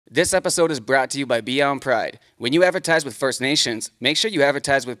This episode is brought to you by Beyond Pride. When you advertise with First Nations, make sure you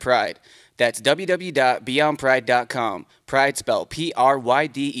advertise with pride. That's www.beyondpride.com. Pride spelled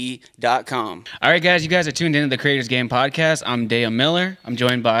PRYDE.com. All right, guys, you guys are tuned into the Creators Game podcast. I'm Daya Miller. I'm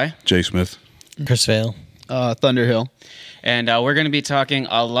joined by Jay Smith, Chris Vale, Thunderhill. And we're going to be talking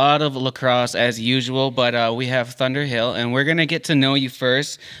a lot of lacrosse as usual, but we have Thunderhill, and we're going to get to know you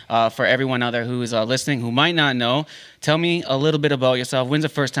first. For everyone out there who is listening who might not know, tell me a little bit about yourself. When's the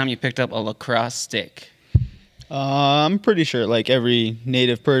first time you picked up a lacrosse stick? I'm pretty sure like every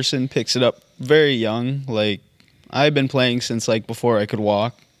native person picks it up very young. Like I've been playing since like before I could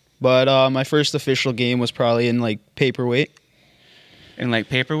walk, but my first official game was probably in like paperweight. In like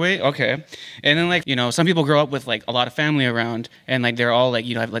paperweight, okay. And then like, you know, some people grow up with like a lot of family around and like they're all like,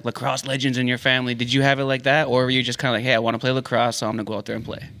 you know, have like lacrosse legends in your family. Did you have it like that? Or were you just kind of like, hey, I want to play lacrosse, so I'm going to go out there and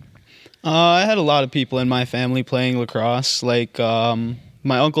play? I had a lot of people in my family playing lacrosse. Like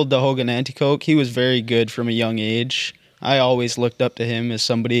my uncle Dahogan Antikoke, he was very good from a young age. I always looked up to him as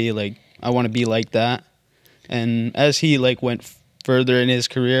somebody like, I want to be like that. And as he like went further in his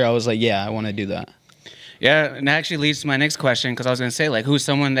career, I was like, yeah, I want to do that. Yeah, and that actually leads to my next question, because I was going to say, like, who's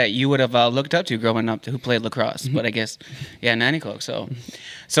someone that you would have looked up to growing up who played lacrosse? But I guess, yeah, Nanny Coke. So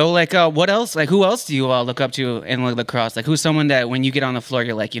like, what else? Like, who else do you look up to in like, lacrosse? Like, who's someone that when you get on the floor,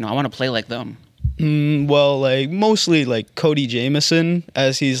 you're like, you know, I want to play like them? Well, like, mostly, like, Cody Jamieson,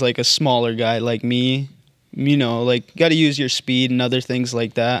 as he's, like, a smaller guy like me. You know, like, got to use your speed and other things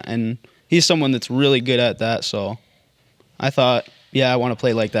like that, and he's someone that's really good at that, so I thought, yeah, I want to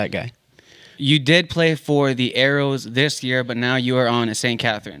play like that guy. You did play for the Arrows this year, but now you are on St.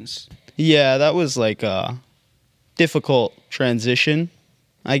 Catharines. Yeah, that was like a difficult transition,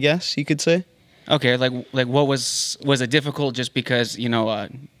 I guess you could say. Okay, like what was it difficult just because, you know, a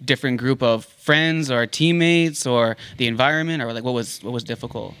different group of friends or teammates or the environment, or like what was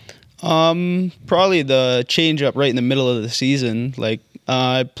difficult? Probably the change up right in the middle of the season. Like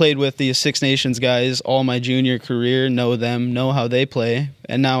I played with the Six Nations guys all my junior career, know them, know how they play,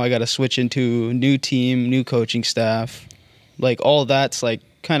 and now I got to switch into new team, new coaching staff. Like all that's like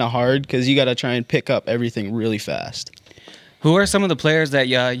kind of hard because you got to try and pick up everything really fast. Who are some of the players that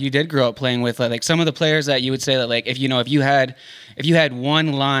you did grow up playing with? Like some of the players that you would say that like if you had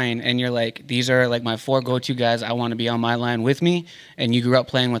one line and you're like, these are like my four go-to guys, I want to be on my line with me, and you grew up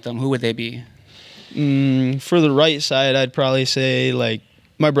playing with them, who would they be? For the right side, I'd probably say like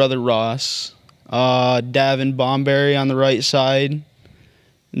my brother Ross, Davin Bomberry on the right side.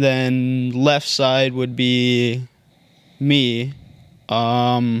 Then left side would be me.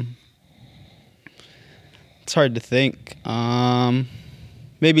 It's hard to think.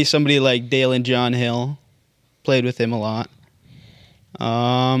 Maybe somebody like Dale and John Hill. Played with him a lot.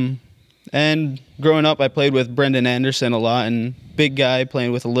 And growing up, I played with Brendan Anderson a lot, and big guy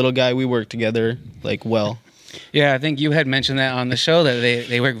playing with a little guy, we worked together like well. Yeah, I think you had mentioned that on the show that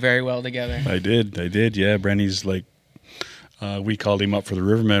they work very well together. I did. Yeah, Brenny's like, we called him up for the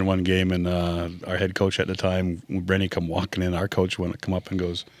Rivermen one game, and our head coach at the time, when Brenny come walking in, our coach went come up and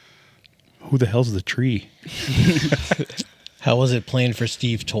goes, "Who the hell's the tree?" How was it playing for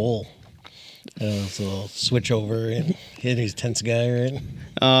Steve Toll? So switch over and he's a tense guy, right?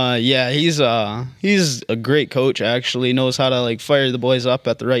 Yeah, he's a great coach. Actually, knows how to like fire the boys up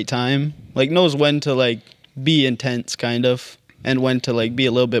at the right time. Like knows when to like be intense, kind of, and when to like be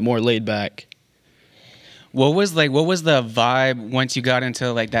a little bit more laid back. What was the vibe once you got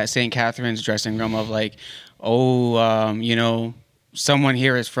into like that St. Catharines dressing room of like, you know, someone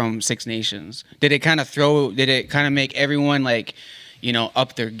here is from Six Nations? Did it kind of make everyone like, you know,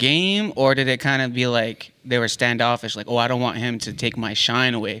 up their game, or did it kind of be like they were standoffish, like, oh, I don't want him to take my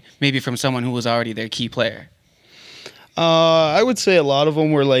shine away, maybe from someone who was already their key player? I would say a lot of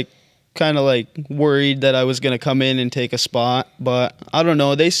them were like kind of like worried that I was going to come in and take a spot, but I don't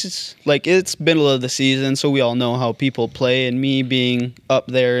know. Like it's middle of the season, so we all know how people play, and me being up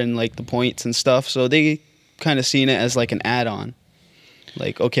there and like the points and stuff, so they kind of seen it as like an add-on.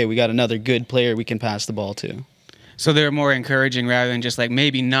 Like, okay, we got another good player we can pass the ball to. So they're more encouraging rather than just like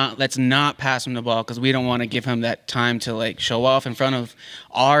let's not pass him the ball because we don't want to give him that time to like show off in front of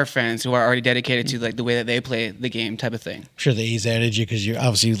our fans who are already dedicated to like the way that they play the game type of thing. I'm sure the A's added you because you're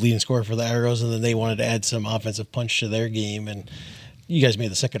obviously leading scorer for the Arrows, and then they wanted to add some offensive punch to their game, and you guys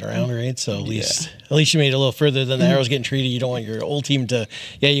made the second round, right? So at least you made it a little further than the Arrows getting treated. You don't want your old team to,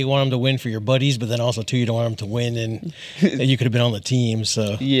 you want them to win for your buddies, but then also too, you don't want them to win and you could have been on the team.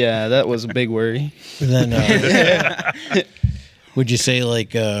 So yeah, that was a big worry. And then would you say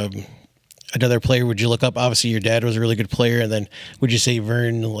like another player? Would you look up? Obviously, your dad was a really good player, and then would you say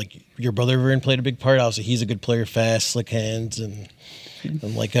Vern, like your brother Vern, played a big part? Obviously, he's a good player, fast, slick hands, and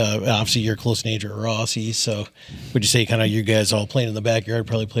And like obviously you're close in age with Rossi, so would you say kind of you guys all playing in the backyard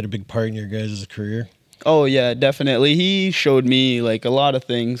probably played a big part in your guys' career? Oh yeah, definitely. He showed me like a lot of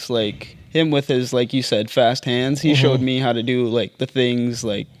things, like him with his, like you said, fast hands. He showed me how to do like the things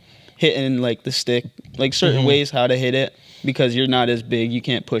like hitting like the stick, like certain ways how to hit it, because you're not as big, you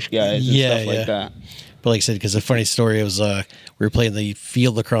can't push guys and stuff like that. But like I said, because the funny story was we were playing the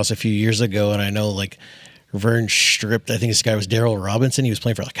field lacrosse a few years ago, and I know like Vern stripped, I think this guy was Daryl Robinson. He was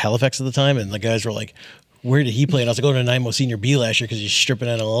playing for like Halifax at the time, and the guys were like, where did he play? And I was like, going to Nanaimo Senior B last year because he's stripping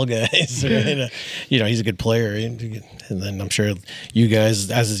NLL guys. Right? You know, he's a good player. Right? And then I'm sure you guys,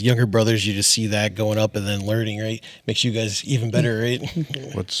 as his younger brothers, you just see that going up and then learning, right? Makes you guys even better, right?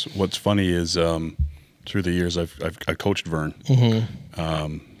 What's funny is through the years I've coached Vern,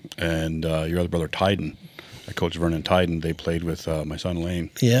 and your other brother Tyden. I coached Vern and Tyden. They played with my son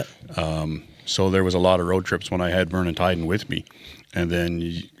Lane. Yeah. So there was a lot of road trips when I had Vern and Tyden with me. And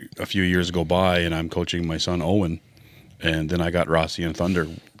then a few years go by, and I'm coaching my son Owen, and then I got Rossi and Thunder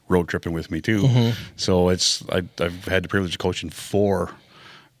road tripping with me too. So I've had the privilege of coaching 4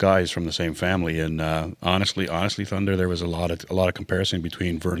 guys from the same family, and honestly, Thunder, there was a lot of comparison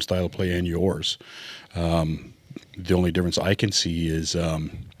between Vern's style of play and yours. The only difference I can see is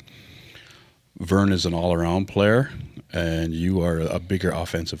Vern is an all-around player, and you are a bigger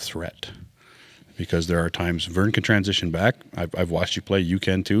offensive threat. Because there are times Vern can transition back. I've watched you play. You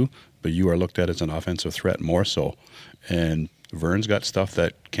can too, but you are looked at as an offensive threat more so. And Vern's got stuff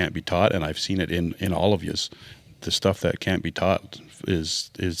that can't be taught, and I've seen it in all of yous. The stuff that can't be taught is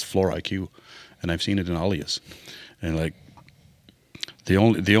floor IQ, and I've seen it in all of yous. And like the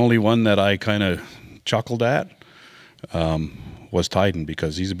only one that I kind of chuckled at was Tyden,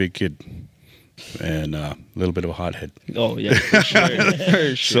 because he's a big kid and a little bit of a hothead. Oh yeah, for sure.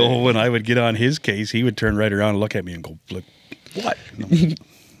 For sure. So when I would get on his case, he would turn right around and look at me and go, "Look, what?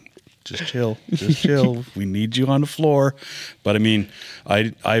 Just chill. We need you on the floor." But I mean,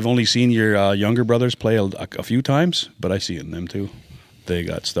 I've only seen your younger brothers play a few times, but I see it in them too. They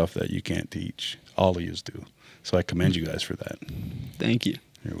got stuff that you can't teach. All of yous do. So I commend you guys for that. Thank you.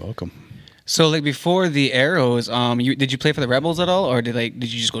 You're welcome. So like before the Arrows, did you play for the Rebels at all, or did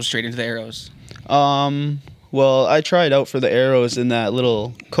you just go straight into the Arrows? Well, I tried out for the Arrows in that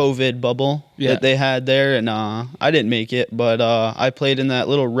little COVID bubble that they had there, and I didn't make it, but I played in that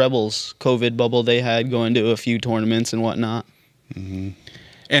little Rebels COVID bubble they had, going to a few tournaments and whatnot. And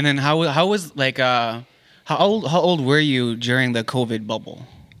then how was like how old were you during the COVID bubble?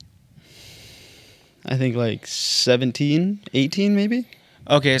 I think like 17, 18 maybe.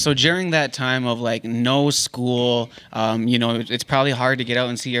 Okay, so during that time of like no school, it's probably hard to get out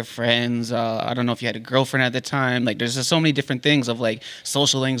and see your friends. I don't know if you had a girlfriend at the time. Like, there's just so many different things of like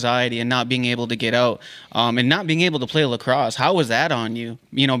social anxiety and not being able to get out, and not being able to play lacrosse. How was that on you?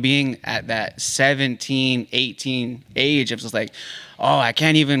 You know, being at that 17, 18 age, it's just like, oh, I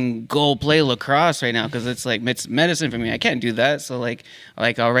can't even go play lacrosse right now because it's like it's medicine for me. I can't do that. So like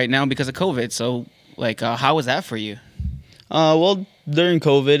right now because of COVID. So like, how was that for you? Well, during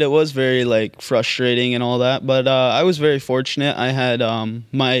COVID, it was very like frustrating and all that, but I was very fortunate. I had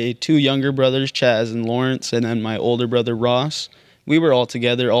my 2 younger brothers, Chaz and Lawrence, and then my older brother, Ross. We were all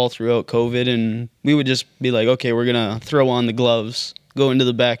together all throughout COVID, and we would just be like, okay, we're going to throw on the gloves, go into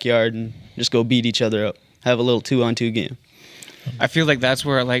the backyard, and just go beat each other up, have a little 2-on-2 game. I feel like that's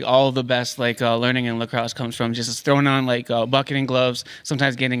where like all the best like learning in lacrosse comes from. Just throwing on like bucket and gloves,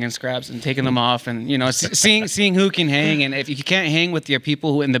 sometimes getting in scraps and taking them off, and seeing who can hang. And if you can't hang with your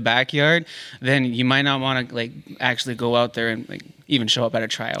people who in the backyard, then you might not want to like actually go out there and like even show up at a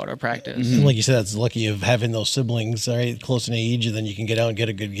tryout or practice. Like you said, that's lucky of having those siblings, right, close in age, and then you can get out and get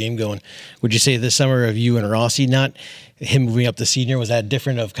a good game going. Would you say this summer of you and Rossi, not him moving up to senior, was that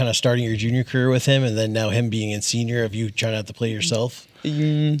different of kind of starting your junior career with him, and then now him being in senior, of you trying to have to play yourself?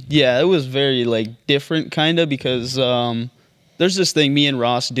 Yeah, it was very like different kind of, because there's this thing me and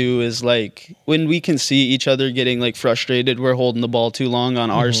Ross do is like when we can see each other getting like frustrated, we're holding the ball too long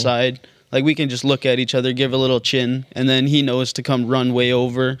on our side. Like we can just look at each other, give a little chin, and then he knows to come run way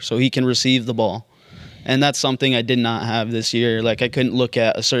over so he can receive the ball. And that's something I did not have this year. Like I couldn't look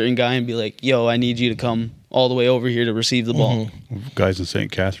at a certain guy and be like, yo, I need you to come all the way over here to receive the ball. Guys in St.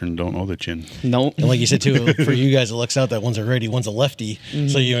 Catherine don't know the chin. Nope. And like you said too, for you guys, it looks out that one's a righty, one's a lefty.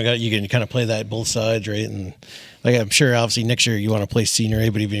 So you can kind of play that both sides, right? And like I'm sure, obviously next year you want to play senior A,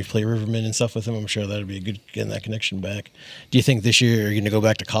 but even if you play Riverman and stuff with him, I'm sure that'd be a good getting that connection back. Do you think this year you're going to go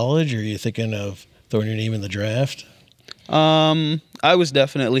back to college, or are you thinking of throwing your name in the draft? I was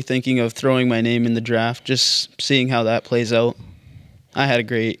definitely thinking of throwing my name in the draft, just seeing how that plays out. I had a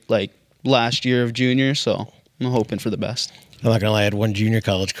great last year of junior, so I'm hoping for the best. I'm not gonna lie, I had one junior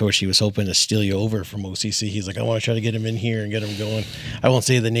college coach. He was hoping to steal you over from OCC. He's like, I want to try to get him in here and get him going. I won't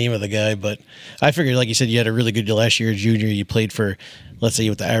say the name of the guy, but I figured, like you said, you had a really good last year junior. You played for, let's say,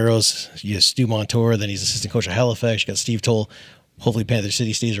 with the Arrows. You have Stu Montour, then he's assistant coach at Halifax. You got Steve Toll. Hopefully Panther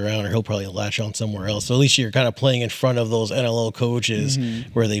City stays around, or he'll probably latch on somewhere else. So at least you're kind of playing in front of those NLL coaches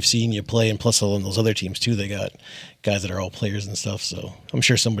where they've seen you play, and plus on those other teams too. They got guys that are all players and stuff. So I'm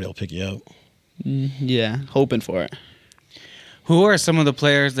sure somebody will pick you out. Yeah, hoping for it. Who are some of the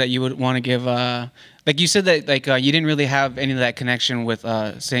players that you would want to give? Like you said that you didn't really have any of that connection with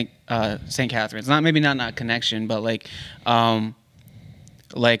St. Catharines. Not connection, but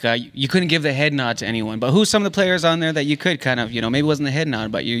you couldn't give the head nod to anyone. But who's some of the players on there that you could kind of maybe it wasn't the head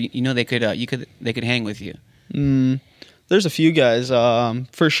nod, but they could hang with you. There's a few guys.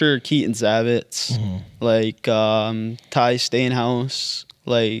 For sure, Keaton Zavitz, Ty Stainhouse,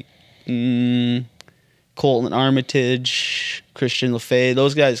 Colton Armitage, Christian LaFay.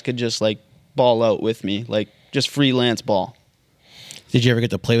 Those guys could just ball out with me, just freelance ball. Did you ever get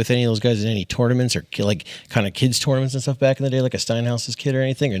to play with any of those guys in any tournaments or kind of kids tournaments and stuff back in the day, like a Steinhouse's kid or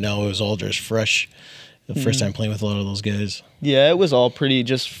anything? Or no, it was all just fresh, the first time playing with a lot of those guys? Yeah, it was all pretty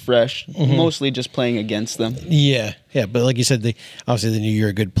just fresh, mostly just playing against them. Yeah. But like you said, obviously they knew you were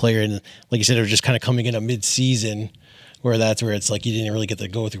a good player. And like you said, it was just kind of coming in a mid-season where that's where it's like you didn't really get to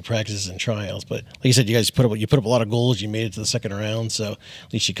go through practices and trials. But like you said, you guys put up a lot of goals. You made it to the second round. So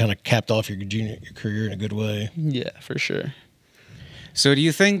at least you kind of capped off your career in a good way. Yeah, for sure. So do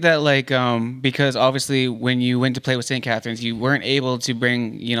you think that because obviously when you went to play with St. Catharines, you weren't able to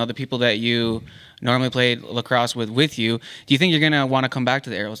bring the people that you normally played lacrosse with you? Do you think you're gonna want to come back to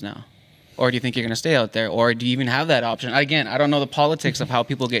the Arrows now, or do you think you're gonna stay out there, or do you even have that option? Again, I don't know the politics of how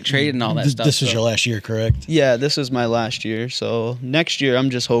people get traded and all that stuff. This was your last year, correct? Yeah, this is my last year. So next year, I'm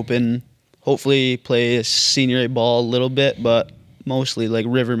just hopefully play a senior A ball a little bit, but mostly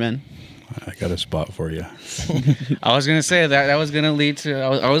Rivermen. I got a spot for you. I was gonna say that was gonna lead to.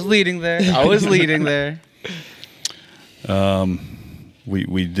 I was leading there. I was leading there.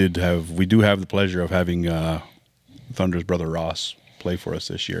 We do have the pleasure of having Thunder's brother Ross play for us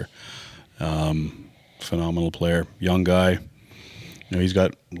this year. Phenomenal player, young guy. He's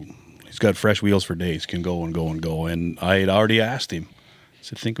got fresh wheels for days. Can go and go and go. And I had already asked him. I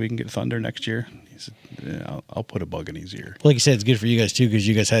said, "Think we can get Thunder next year?" He said, "Yeah, I'll put a bug in his ear." Well, like you said, it's good for you guys too because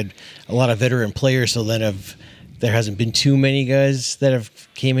you guys had a lot of veteran players. So then there hasn't been too many guys that have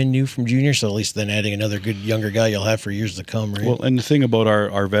came in new from junior. So at least then adding another good younger guy you'll have for years to come, right? Well, and the thing about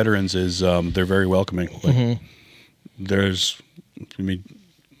our veterans is they're very welcoming.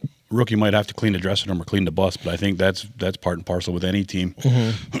 Rookie might have to clean the dressing room or clean the bus, but I think that's part and parcel with any team.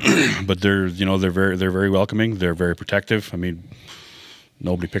 But they're very welcoming. They're very protective. I mean,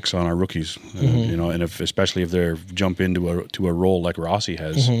 nobody picks on our rookies, and especially if they jump into a role like Rossi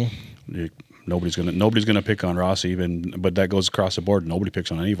has. Nobody's gonna pick on Rossi, but that goes across the board. Nobody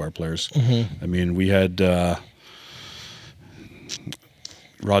picks on any of our players. I mean, we had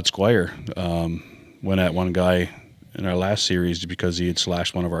Rod Squire went at one guy in our last series because he had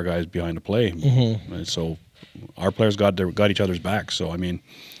slashed one of our guys behind the play. And so our players got each other's back. So I mean,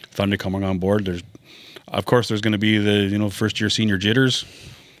 Thunder coming on board, there's going to be the first year senior jitters,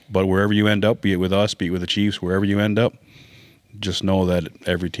 but wherever you end up, be it with us, be it with the Chiefs, wherever you end up, just know that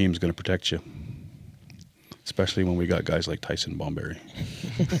every team's going to protect you, especially when we got guys like Tyson Bomberry.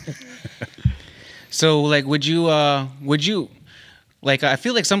 So would you I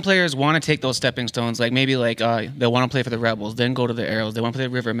feel like some players want to take those stepping stones, maybe they want to play for the Rebels, then go to the Arrows, they want to play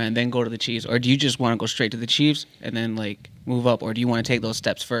the Rivermen, then go to the Chiefs, or do you just want to go straight to the Chiefs and then move up, or do you want to take those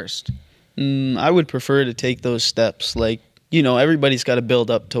steps first? I would prefer to take those steps. Everybody's got to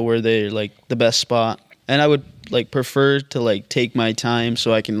build up to where they're the best spot, and I would prefer to take my time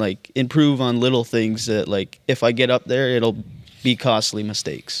so I can improve on little things that if I get up there, it'll be costly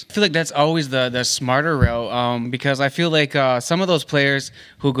mistakes. I feel like that's always the smarter route, because I feel like some of those players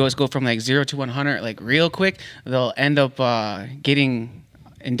who go from 0 to 100 real quick, they'll end up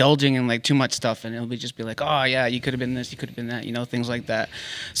indulging in too much stuff, and it'll just be oh yeah, you could have been this, you could have been that, things like that.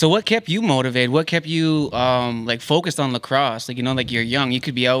 So what kept you motivated? What kept you focused on lacrosse? You're young, you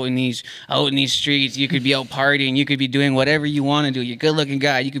could be out in these streets, you could be out partying, you could be doing whatever you want to do. You're a good looking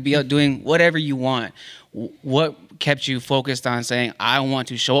guy, you could be out doing whatever you want. What kept you focused on saying, I want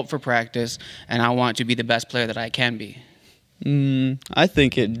to show up for practice and I want to be the best player that I can be? I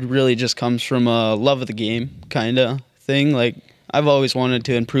think it really just comes from a love of the game kind of thing. I've always wanted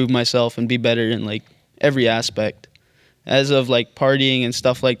to improve myself and be better in every aspect. As of partying and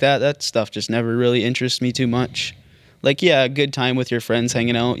stuff like that, that stuff just never really interests me too much. Yeah, a good time with your friends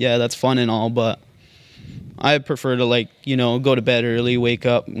hanging out, yeah, that's fun and all, but I prefer to like, you know, go to bed early, wake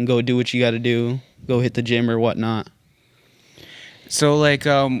up and go do what you got to do, go hit the gym or whatnot. So like,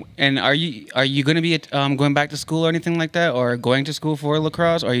 and are you going to be going back to school or anything like that, or going to school for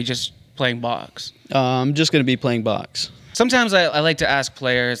lacrosse, or are you just playing box? I'm just going to be playing box. Sometimes I like to ask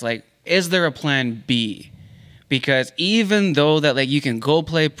players, like, is there a plan B? Because even though that like you can go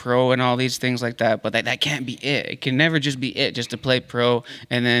play pro and all these things like that, but that can't be it. It can never just be it, just to play pro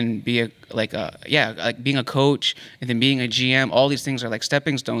and then be like being a coach and then being a GM. All these things are like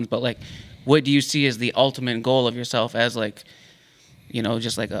stepping stones. But like, what do you see as the ultimate goal of yourself as like, you know,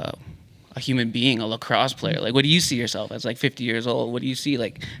 just like a human being, a lacrosse player? Like, what do you see yourself as like 50 years old? What do you see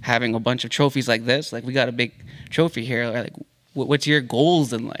like having a bunch of trophies like this? Like, we got a big trophy here. Like, what's your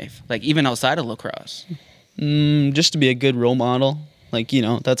goals in life? Like, even outside of lacrosse? Just to be a good role model. Like, you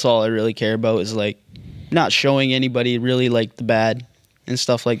know, that's all I really care about is like not showing anybody really like the bad and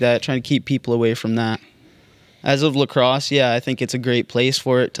stuff like that. Trying to keep people away from that. As of lacrosse, yeah, I think it's a great place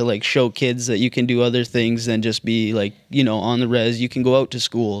for it to like show kids that you can do other things than just be like, you know, on the res. You can go out to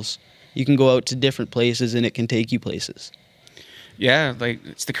schools. You can go out to different places and it can take you places. Yeah, like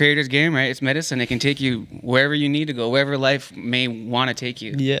it's the creator's game, right? It's medicine. It can take you wherever you need to go, wherever life may want to take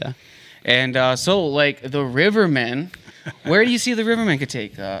you. Yeah. And so, like, the Rivermen, where do you see the Rivermen could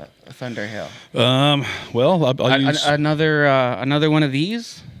take Thunderhill? Well, I'll use Another one of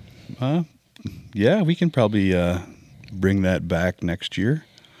these? yeah, we can probably bring that back next year.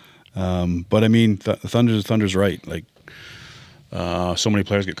 But I mean, Thunder's right. Like, so many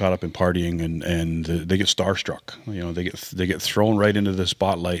players get caught up in partying and they get starstruck. You know, they get thrown right into the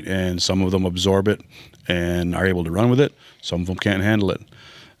spotlight, and some of them absorb it and are able to run with it. Some of them can't handle it.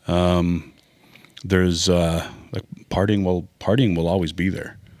 There's like partying will always be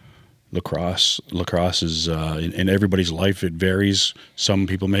there. Lacrosse is in everybody's life. It varies. Some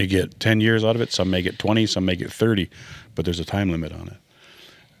people may get 10 years out of it. Some may get 20. Some may get 30. But there's a time limit on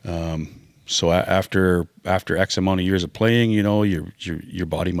it. So after X amount of years of playing, you know, your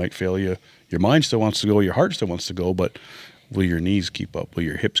body might fail you. Your mind still wants to go. Your heart still wants to go. But will your knees keep up? Will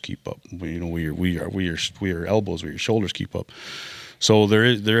your hips keep up? You know, will your elbows, will your shoulders keep up? So there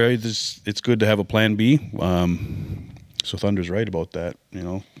is. It's good to have a plan B. So Thunder's right about that. You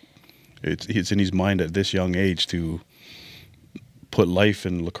know, it's in his mind at this young age to put life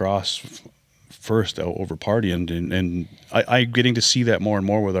in lacrosse first over partying, and I'm getting to see that more and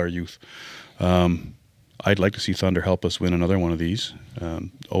more with our youth. I'd like to see Thunder help us win another one of these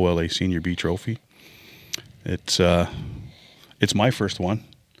OLA Senior B trophy. It's my first one.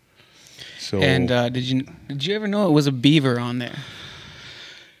 So And did you ever know it was a beaver on there?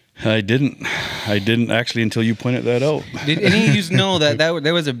 I didn't actually until you pointed that out. Did any of you know that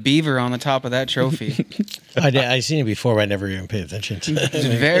there was a beaver on the top of that trophy? I seen it before, but I never even paid attention to it. It's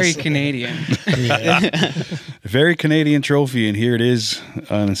very Canadian. Yeah. A very Canadian trophy, and here it is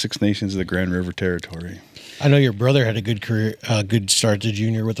on the Six Nations of the Grand River Territory. I know your brother had a good career, good start to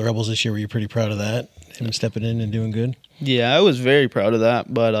junior with the Rebels this year. Were you pretty proud of that? Him stepping in and doing good? Yeah, I was very proud of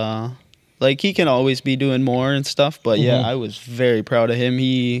that, but like he can always be doing more and stuff, but yeah, I was very proud of him.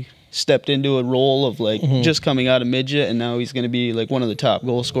 He stepped into a role of like just coming out of midget, and now he's going to be like one of the top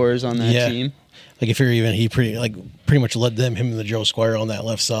goal scorers on that team. Like if you're even, he pretty much led him and the Joe Squire on that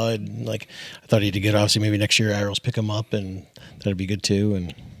left side. And like I thought he did good. Obviously, maybe next year Arrows pick him up, and that'd be good too.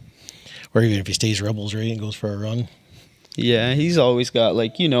 And or even if he stays Rebels, right, and goes for a run. Yeah, he's always got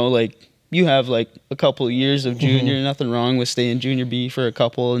like, you know, like you have like a couple of years of junior, nothing wrong with staying junior B for a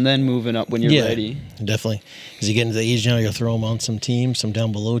couple and then moving up when you're ready. Definitely. As you get into the age now, you'll throw him on some teams, some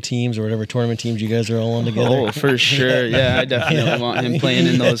down below teams or whatever tournament teams you guys are all on together. Oh, for sure. Yeah, I definitely want him playing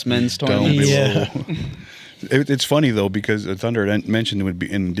in those men's tournaments. Yeah. It's funny though, because Thunder had mentioned it would be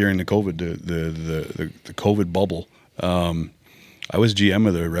during the COVID the COVID bubble. I was GM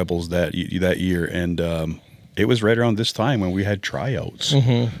of the Rebels that year, and it was right around this time when we had tryouts.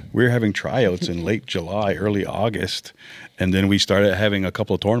 We were having tryouts in late July, early August, and then we started having a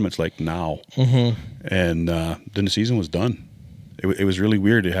couple of tournaments like now. And then the season was done. It was really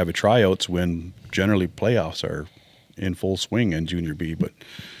weird to have a tryouts when generally playoffs are in full swing in Junior B. But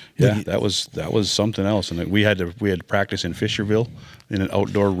yeah, that was something else. And we had to practice in Fisherville in an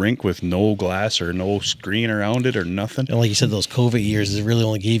outdoor rink with no glass or no screen around it or nothing. And like you said, those COVID years, it really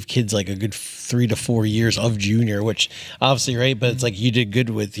only gave kids like a good 3 to 4 years of junior, which obviously, right? But it's like you did good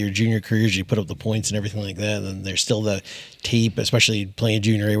with your junior careers. You put up the points and everything like that. And there's still the tape, especially playing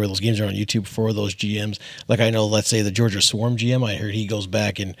junior A where those games are on YouTube for those GMs. Like I know, let's say the Georgia Swarm GM, I heard he goes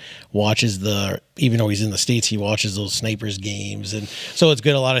back and watches even though he's in the States, he watches those Snipers games. And so it's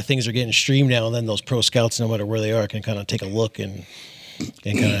good. A lot of things are getting streamed now. And then those pro scouts, no matter where they are, can kind of take a look and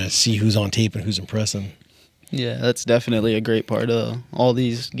kind of see who's on tape and who's impressing. Yeah, that's definitely a great part of all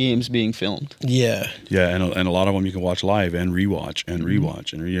these games being filmed. Yeah. Yeah, and a lot of them you can watch live and rewatch and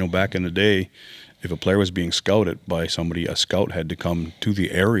rewatch. And, you know, back in the day, if a player was being scouted by somebody, a scout had to come to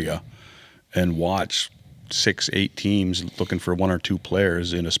the area and watch 6-8 teams looking for 1 or 2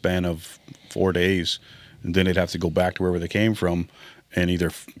 players in a span of 4 days. And then they'd have to go back to wherever they came from and either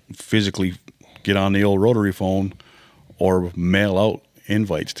physically get on the old rotary phone or mail out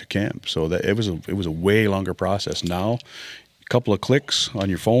invites to camp. So that it was a way longer process. Now, a couple of clicks on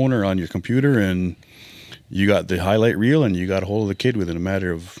your phone or on your computer, and you got the highlight reel, and you got a hold of the kid within a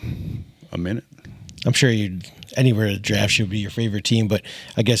matter of a minute. I'm sure anywhere the draft should be your favorite team, but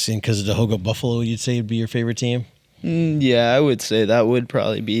I guess because of the Hoga Buffalo, you'd say it'd be your favorite team? Yeah, I would say that would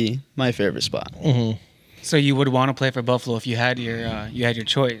probably be my favorite spot. Mm-hmm. So you would want to play for Buffalo if you had your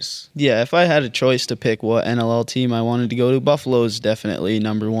choice. Yeah, if I had a choice to pick what NLL team I wanted to go to, Buffalo is definitely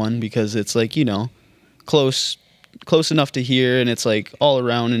number one because it's like, you know, close enough to here, and it's like all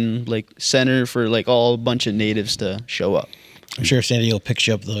around and like center for like all bunch of natives to show up. I'm sure if San Diego picks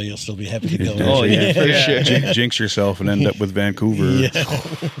you up, though, you'll still be happy to go. Oh, yeah, for sure. Jinx yourself and end up with Vancouver. Yeah.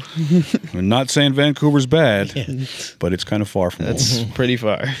 I'm not saying Vancouver's bad, but it's kind of far from home. That's pretty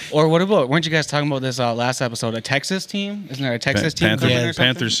far. Or what about, weren't you guys talking about this last episode, a Texas team? Isn't there a Texas team Panther, coming or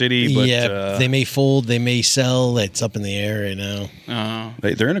something? Panther City, but they may fold, they may sell. It's up in the air right now.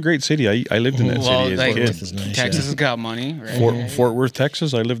 they're in a great city. I lived in that Well, city as like, a kid. is nice, Texas yeah. has got money, right? Fort Worth,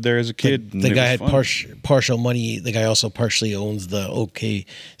 Texas. I lived there as a kid. and The it guy was had fun. partial money. The guy also partially owns the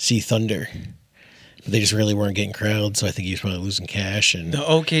OKC Thunder. But they just really weren't getting crowds, so I think he was probably losing cash. And The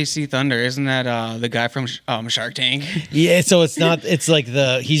OKC Thunder, isn't that the guy from Shark Tank? yeah, so it's not. It's like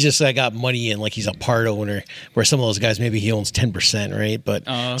he's just got money and like he's a part owner. Where some of those guys maybe he owns 10%, right? But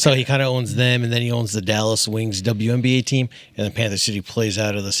Oh, okay. so he kind of owns them, and then he owns the Dallas Wings WNBA team, and then Panther City plays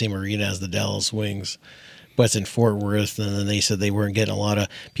out of the same arena as the Dallas Wings. But it's in Fort Worth, and then they said they weren't getting a lot of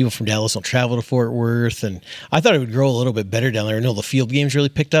people from Dallas don't travel to Fort Worth, and I thought it would grow a little bit better down there. I know the field games really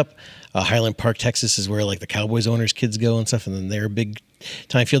picked up. Highland Park, Texas, is where like the Cowboys owners' kids go and stuff, and then they're a big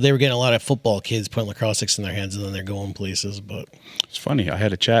time field. They were getting a lot of football kids putting lacrosse sticks in their hands, and then they're going places. But It's funny. I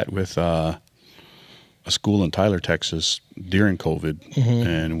had a chat with a school in Tyler, Texas during COVID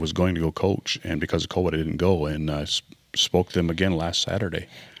and was going to go coach. And because of COVID, I didn't go. And I spoke to them again last Saturday.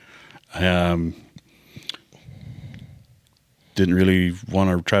 Didn't really want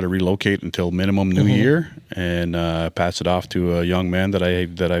to try to relocate until minimum New Year, and pass it off to a young man that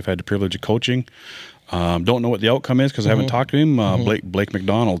I've had the privilege of coaching. Don't know what the outcome is because I haven't talked to him. Blake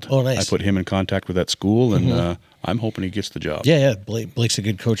McDonald. Oh, nice. I put him in contact with that school, and I'm hoping he gets the job. yeah. Blake's a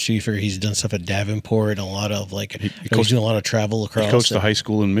good coach too. You figure he's done stuff at Davenport and a lot of like he's doing a lot of travel across. He coached the high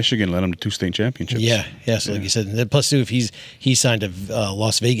school in Michigan, led him to 2 state championships. Yeah. So like you said, and then plus too, if he's signed to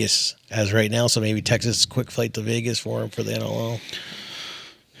Las Vegas as right now, so maybe Texas quick flight to Vegas for him for the NLL.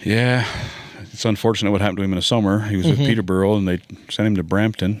 Yeah, it's unfortunate what happened to him in the summer. He was with Peterborough, and they sent him to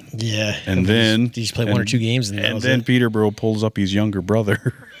Brampton. Yeah, And then he just played 1 or 2 games, and then Peterborough pulls up his younger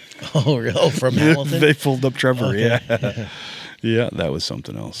brother. oh, really? Oh, from Hamilton. They pulled up Trevor. Okay. Yeah, that was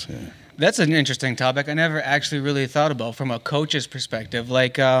something else. Yeah. That's an interesting topic. I never actually really thought about from a coach's perspective.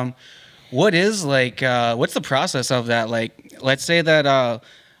 Like, what's the process of that? Like, let's say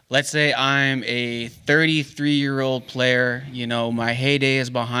I'm a 33-year-old player. You know, my heyday is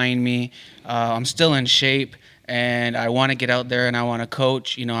behind me. I'm still in shape, and I want to get out there and I want to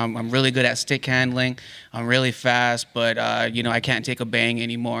coach. You know, I'm really good at stick handling. I'm really fast, but you know, I can't take a bang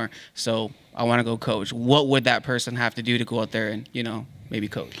anymore. So I want to go coach. What would that person have to do to go out there and, you know, maybe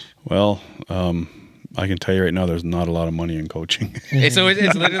coach? Well, I can tell you right now, there's not a lot of money in coaching. So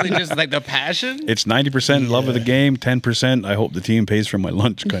it's literally just like the passion. It's 90% love of the game, 10%. I hope the team pays for my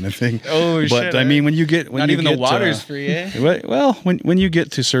lunch, kind of thing. Oh, but shit, I mean, when you get Not even the water's free, eh? Well, when you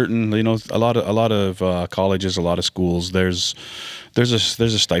get to certain, you know, a lot of colleges, a lot of schools, there's a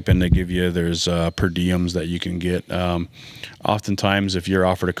stipend they give you. There's per diems that you can get. Oftentimes, if you're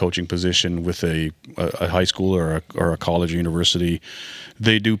offered a coaching position with a high school or a college or university,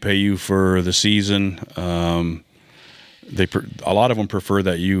 they do pay you for the season. A lot of them prefer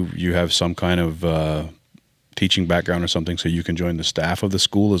that you have some kind of teaching background or something, so you can join the staff of the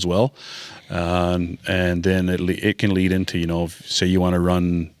school as well. And then it can lead into, you know, say you want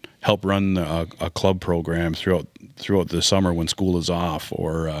to help run a club program throughout the summer when school is off,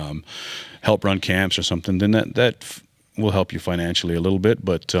 or help run camps or something, then that will help you financially a little bit.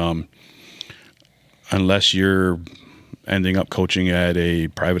 But unless you're ending up coaching at a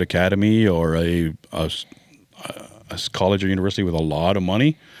private academy or a college or university with a lot of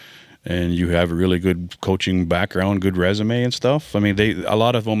money, and you have a really good coaching background, good resume and stuff, I mean, a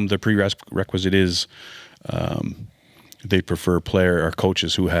lot of them, the prerequisite is they prefer player or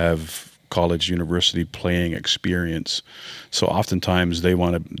coaches who have college, university playing experience. So oftentimes they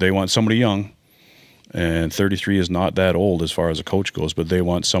want somebody young, and 33 is not that old as far as a coach goes, but they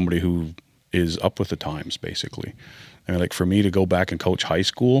want somebody who is up with the times, basically. I mean, like for me to go back and coach high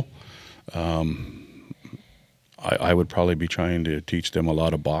school, I would probably be trying to teach them a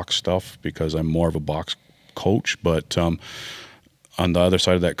lot of box stuff because I'm more of a box coach. But on the other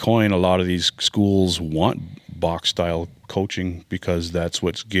side of that coin, a lot of these schools want box style coaching because that's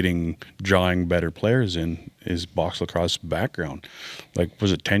what's drawing better players in is box lacrosse background. Like,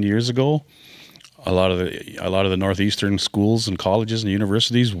 was it 10 years ago? A lot of the northeastern schools and colleges and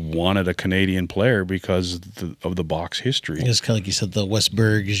universities wanted a Canadian player because of the box history. It's kind of like you said, the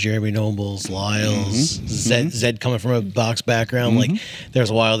Westbergs, Jeremy Nobles, Lyles, Zed coming from a box background. Like there was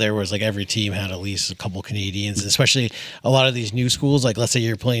a while there where it was like every team had at least a couple Canadians, especially a lot of these new schools. Like let's say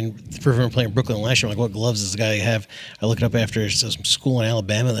you're playing Brooklyn last year. I'm like, what gloves does this guy have? I look it up after some school in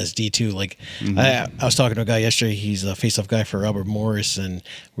Alabama that's D2. Like I was talking to a guy yesterday. He's a face-off guy for Robert Morris, and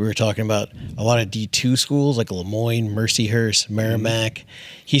we were talking about a lot of D2 schools like Lemoyne, Mercyhurst, Merrimack.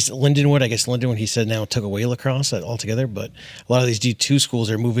 He's Lindenwood. I guess Lindenwood, he said, now took away lacrosse altogether. But a lot of these D2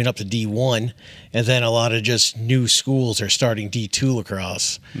 schools are moving up to D1, and then a lot of just new schools are starting D2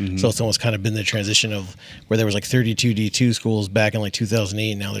 lacrosse. So it's almost kind of been the transition of where there was like 32 D2 schools back in like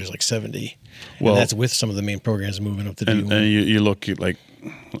 2008. Now there's like 70. Well, and that's with some of the main programs moving up to D1. And you look at like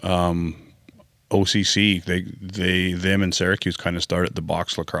OCC, them and Syracuse kind of started the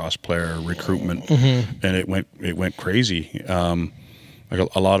box lacrosse player recruitment, and it went crazy. Like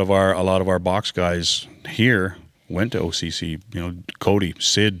a lot of our box guys here went to OCC. You know, Cody,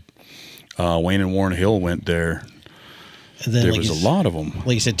 Sid, Wayne and Warren Hill went there. And then there was a lot of them.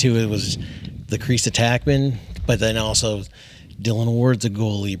 Like you said too, it was the crease attackman, but then also Dylan Ward's a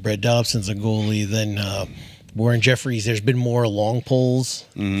goalie, Brett Dobson's a goalie, then Warren Jeffries. There's been more long poles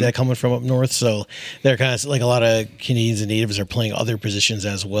that coming from up north, so they're kind of like a lot of Canadians and natives are playing other positions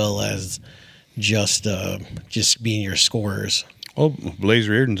as well as just being your scorers. Oh, Blaze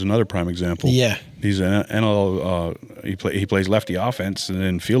Reardon's another prime example. Yeah, he's an NL. He plays lefty offense, and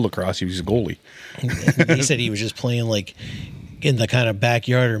in field lacrosse, he's a goalie. He said he was just playing like in the kind of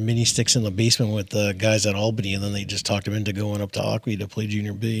backyard or mini sticks in the basement with the guys at Albany, and then they just talked him into going up to Aquia to play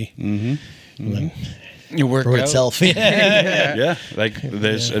junior B. And then it worked for out. itself. Yeah, like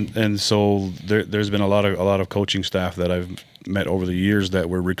there's and so there's been a lot of coaching staff that I've met over the years that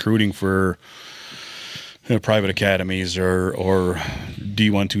were recruiting for private academies or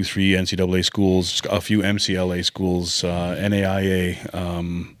D1, 2, 3 NCAA schools, a few MCLA schools, NAIA,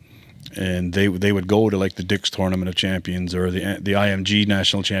 and they would go to like the Dix Tournament of Champions or the IMG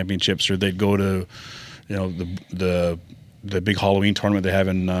National Championships, or they'd go to the big Halloween tournament they have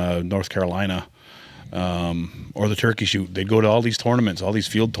in North Carolina. Or the turkey shoot. They'd go to all these tournaments, all these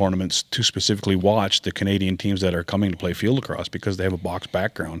field tournaments, to specifically watch the Canadian teams that are coming to play field lacrosse because they have a box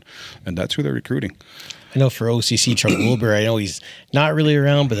background, and that's who they're recruiting. I know for OCC, Chuck Wilbur, I know he's not really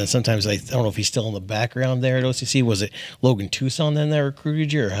around, but then sometimes I don't know if he's still in the background there at OCC. Was it Logan Tucson then that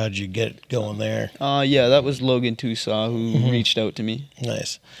recruited you, or how did you get going there? Yeah, that was Logan Tucson who reached out to me.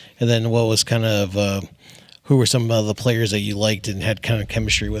 Nice. And then what was kind of, who were some of the players that you liked and had kind of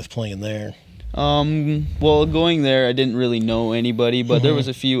chemistry with playing there? Well, going there, I didn't really know anybody, but there was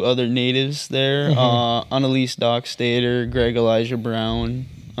a few other natives there. Annalise Dockstader, Greg Elijah Brown,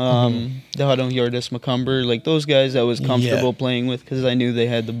 Dahadon Yordas McCumber, like those guys I was comfortable playing with because I knew they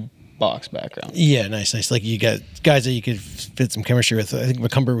had the box background. Yeah, nice. Like you got guys that you could fit some chemistry with. I think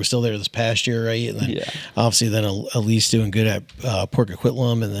McCumber was still there this past year, right? And then obviously then Elise doing good at Port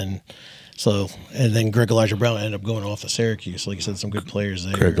Coquitlam, and then Greg Elijah Brown ended up going off to Syracuse. Like you said, some good players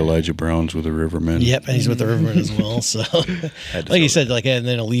there. Greg Elijah Brown's with the Rivermen. Yep, and he's with the Rivermen as well. So, like you said, and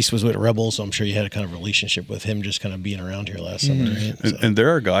then Elise was with Rebel, so I'm sure you had a kind of relationship with him just kind of being around here last summer, right? And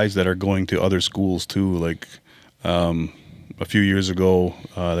there are guys that are going to other schools too. Like a few years ago,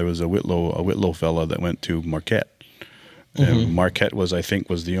 there was a Whitlow fella that went to Marquette. And Marquette was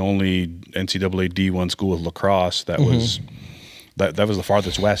the only NCAA D1 school with lacrosse that was. That was the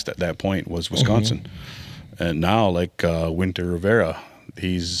farthest west at that point was Wisconsin, and now like Winter Rivera,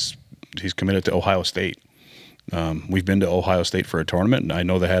 he's committed to Ohio State. We've been to Ohio State for a tournament, and I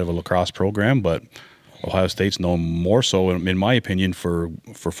know they have a lacrosse program, but Ohio State's known more so, in my opinion, for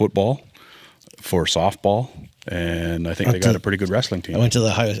football, for softball, and I think they got a pretty good wrestling team. I went to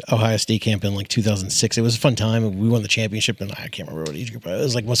the Ohio State camp in like 2006. It was a fun time. We won the championship, and I can't remember what age group. It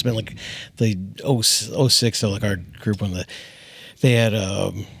was like must have been like the 06, so like our group when they had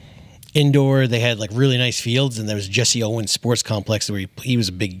indoor. They had like really nice fields, and there was Jesse Owens Sports Complex where he was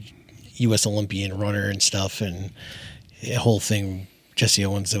a big U.S. Olympian runner and stuff, and the whole thing. Jesse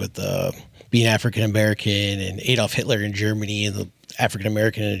Owens with being African American, and Adolf Hitler in Germany, and the African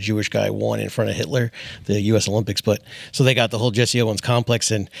American and a Jewish guy won in front of Hitler, the U.S. Olympics. But so they got the whole Jesse Owens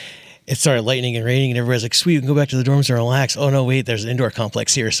complex, and it started lightning and raining, and everybody's like, sweet, we can go back to the dorms and relax. Oh, no, wait, there's an indoor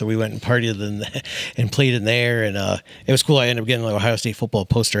complex here. So we went and partied and played in there, and it was cool. I ended up getting like Ohio State football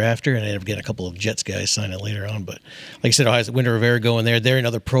poster after, and I ended up getting a couple of Jets guys sign it later on. But like I said, Ohio State, Winter Rivera going there. They're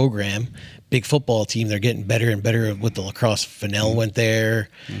another program, big football team. They're getting better and better with the lacrosse. Fennell went there,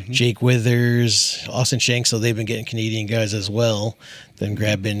 Jake Withers, Austin Shanks, so they've been getting Canadian guys as well. Then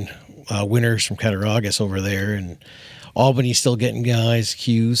grabbing Winters from Cattaraugus over there, and Albany's still getting guys,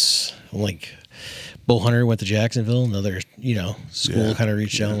 Hughes, like Bo Hunter went to Jacksonville, another school kind of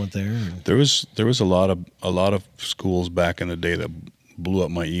reached out and went there. And There was a lot of schools back in the day that blew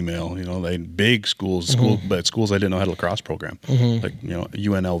up my email. They big schools, but schools I didn't know had a lacrosse program, like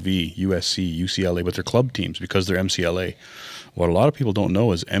UNLV, USC, UCLA, but they're club teams because they're MCLA. What a lot of people don't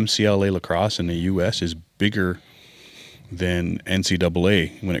know is MCLA lacrosse in the U.S. is bigger than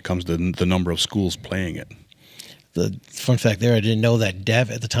NCAA when it comes to the number of schools playing it. The fun fact there, I didn't know that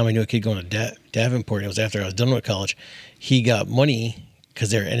at the time I knew a kid going to Davenport. It was after I was done with college. He got money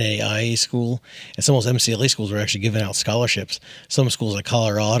because they're NAIA school, and some of those MCLA schools were actually giving out scholarships. Some schools like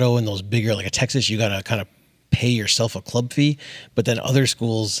Colorado and those bigger, like a Texas, you got to kind of pay yourself a club fee. But then other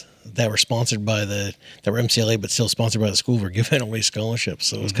schools that were sponsored by that were MCLA but still sponsored by the school were giving away scholarships.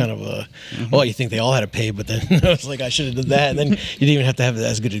 So it was kind of well, you think they all had to pay, but then I was like, I should have done that. And then you didn't even have to have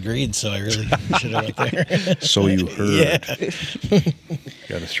as good a grade, so I really should have went there. So you heard. Yeah.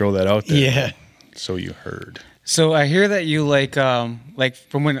 Got to throw that out there. Yeah. So you heard. So I hear that you like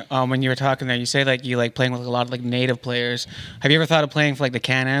from when you were talking there, you say like you like playing with a lot of like native players. Have you ever thought of playing for like the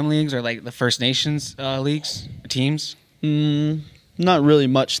Can-Am leagues or like the First Nations leagues teams? Not really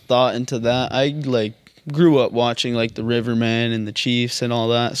much thought into that. I grew up watching like the Rivermen and the Chiefs and all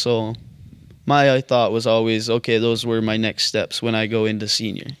that. So my thought was always, okay, those were my next steps when I go into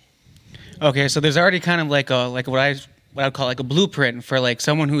senior. Okay, so there's already kind of like what I'd call like a blueprint for like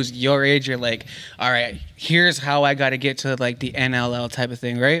someone who's your age. You're like, all right, here's how I got to get to like the NLL type of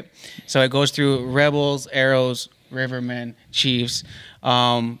thing, right? So it goes through Rebels, Arrows, Rivermen, Chiefs.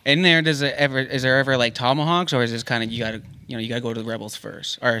 In there, is there ever like Tomahawks, or is this kind of you gotta go to the Rebels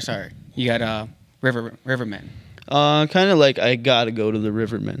first? Or sorry, you got Rivermen. Kind of like I gotta go to the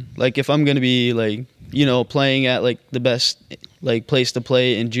Rivermen. Like if I'm gonna be like playing at like the best like place to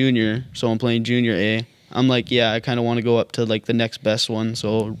play in junior, so I'm playing junior A. I'm like, yeah, I kind of want to go up to like the next best one,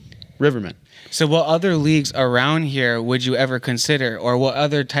 so Rivermen. So what other leagues around here would you ever consider, or what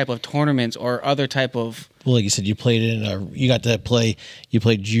other type of tournaments or other type of? Well, like you said, you played you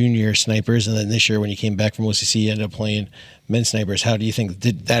played junior snipers, and then this year when you came back from OCC, you ended up playing men's snipers. How do you think,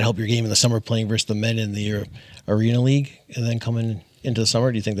 did that help your game in the summer playing versus the men in the arena league, and then coming into the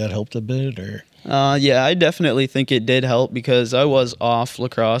summer? Do you think that helped a bit, or? Yeah, I definitely think it did help because I was off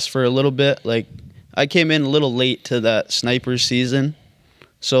lacrosse for a little bit. Like I came in a little late to that snipers season,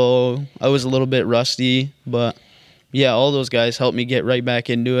 so I was a little bit rusty, but yeah, all those guys helped me get right back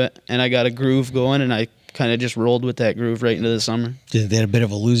into it, and I got a groove going, and I kind of just rolled with that groove right into the summer. They had a bit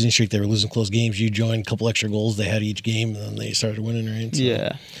of a losing streak. They were losing close games. You joined, a couple extra goals they had each game, and then they started winning, right? So,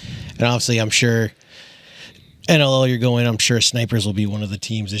 yeah. And obviously, I'm sure NLL you're going, I'm sure Snipers will be one of the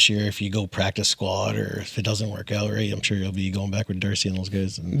teams this year if you go practice squad, or if it doesn't work out, right? I'm sure you'll be going back with Darcy and those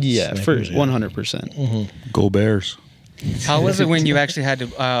guys. And yeah, Snipers, for 100%. Go Bears. How was it when you actually had to?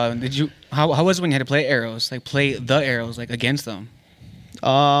 How was it when you had to play Arrows? Like play the Arrows, like against them?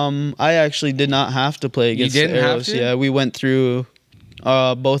 I actually did not have to play against the Arrows. Have to? Yeah, we went through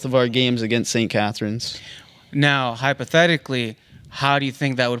both of our games against St. Catharines. Now, hypothetically, how do you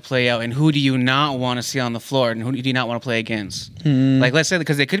think that would play out, and who do you not want to see on the floor, and who do you not want to play against? Like, let's say,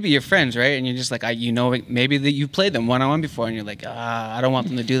 because they could be your friends, right? And you're just like, maybe that you played them one-on-one before, and you're like, I don't want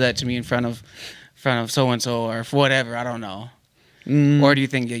them to do that to me in front of so-and-so or whatever. I don't know. Or do you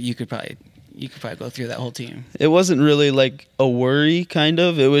think that you could probably go through that whole team? It wasn't really like a worry, kind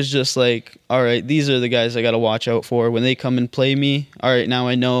of. It was just like, all right, these are the guys I got to watch out for. When they come and play me, all right, now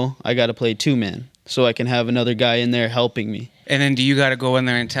I know I got to play two-man so I can have another guy in there helping me. And then do you got to go in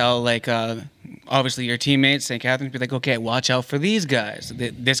there and tell, like, obviously your teammates, St. Catharines, be like, okay, watch out for these guys.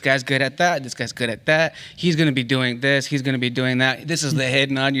 This guy's good at that. This guy's good at that. He's going to be doing this. He's going to be doing that. This is the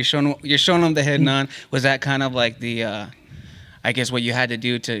head nod. You're showing them the head nod. Was that kind of like the, I guess, what you had to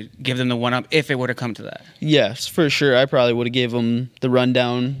do to give them the one-up if it were to come to that? Yes, for sure. I probably would have gave them the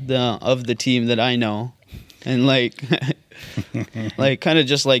rundown of the team that I know. And, like, like kind of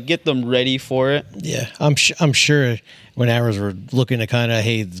just like get them ready for it. Yeah, I'm sure when Arrows were looking to kind of,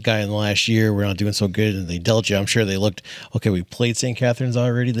 hey, this guy in the last year, we're not doing so good, and they dealt you, I'm sure they looked, okay, we played St. Catharines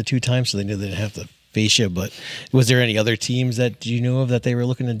already the 2 times, so they knew they didn't have to face you. But was there any other teams that you knew of that they were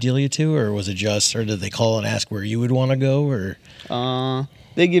looking to deal you to, or was it just, or did they call and ask where you would want to go, or?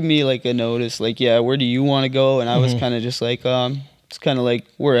 They give me like a notice, like, yeah, where do you want to go? And I was kind of just like, it's kind of like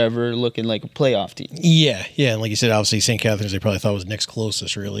wherever, looking like a playoff team. Yeah, and like you said, obviously St. Catharines, they probably thought was next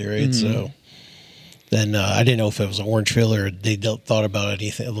closest, really, right? So then I didn't know if it was Orangeville or they thought about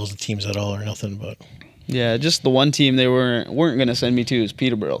anything of those teams at all or nothing, but. Yeah, just the one team they weren't going to send me to is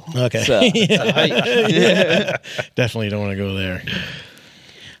Peterborough. Okay. So, yeah. Definitely don't want to go there.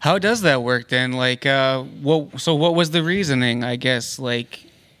 How does that work then? Like, what was the reasoning, I guess, like,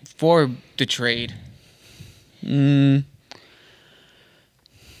 for the trade?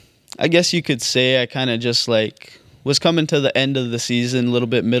 I guess you could say I kind of just like was coming to the end of the season, a little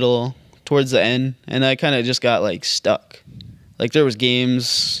bit middle towards the end, and I kind of just got like stuck. Like there was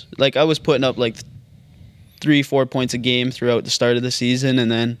games, like I was putting up like 3-4 points a game throughout the start of the season,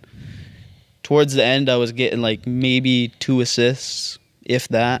 and then towards the end I was getting like maybe 2 assists, if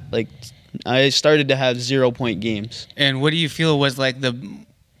that. Like I started to have 0-point games. And what do you feel was like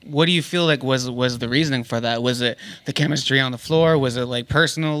what do you feel like was the reasoning for that? Was it the chemistry on the floor? Was it like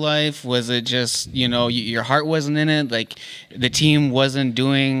personal life? Was it just, your heart wasn't in it? Like the team wasn't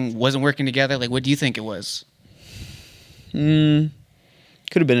working together? Like what do you think it was? Could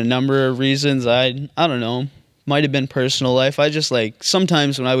have been a number of reasons. I don't know. Might have been personal life. I just like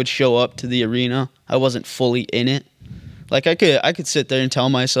sometimes when I would show up to the arena, I wasn't fully in it. Like I could sit there and tell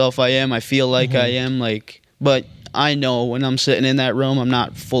myself I feel like I am, like, but I know when I'm sitting in that room, I'm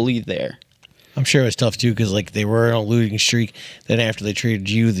not fully there. I'm sure it was tough too because like they were on a losing streak. Then after they traded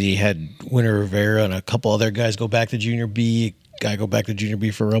you, they had Winter Rivera and a couple other guys go back to Junior B. Guy go back to Junior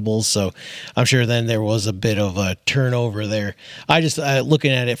B for Rebels. So I'm sure then there was a bit of a turnover there. I just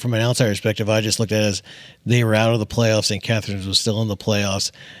looking at it from an outside perspective, I just looked at it as they were out of the playoffs. St. Catharines was still in the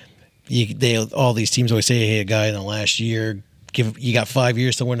playoffs. All these teams always say, hey, a guy in the last year. You got 5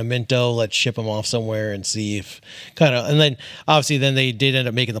 years to win a Minto. Let's ship him off somewhere and see if and then obviously then they did end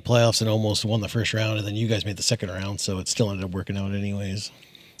up making the playoffs and almost won the first round, and then you guys made the second round, so it still ended up working out anyways.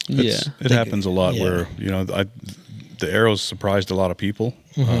 It happens a lot where the Arrows surprised a lot of people,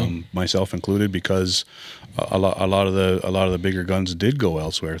 myself included, because a lot of the bigger guns did go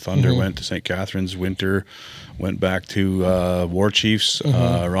elsewhere. Thunder went to St. Catharines. Winter went back to War Chiefs.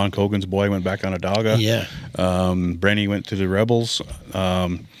 Ron Cogan's boy went back on Adaga. Yeah. Brenny went to the Rebels.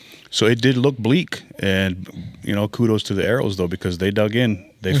 So it did look bleak, and kudos to the Arrows though, because they dug in.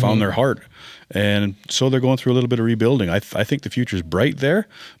 They found their heart. And so they're going through a little bit of rebuilding. I think the future's bright there,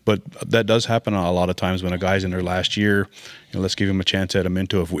 but that does happen a lot of times when a guy's in their last year. Let's give him a chance at a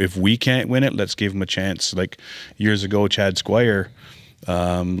Minto. If we can't win it, let's give him a chance. Like years ago, Chad Squire,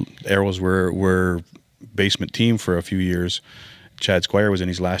 Arrows were basement team for a few years. Chad Squire was in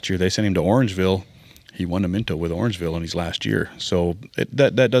his last year. They sent him to Orangeville. He won a Minto with Orangeville in his last year. So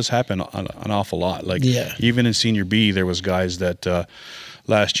that does happen an awful lot. Like even in Senior B, there was guys that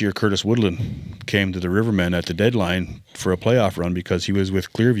last year Curtis Woodland came to the Rivermen at the deadline for a playoff run because he was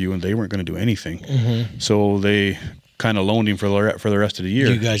with Clearview and they weren't going to do anything. So they kind of loaned him for the rest of the year.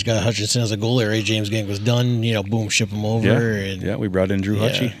 You guys got Hutchinson as a goalie. Ray James gang was done. Boom, ship him over. Yeah, we brought in Drew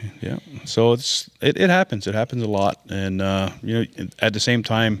Hutchie. Yeah, so it happens. It happens a lot, and at the same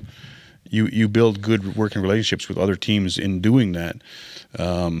time, you build good working relationships with other teams in doing that.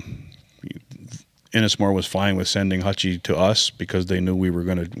 Ennismore was fine with sending Hutchie to us because they knew we were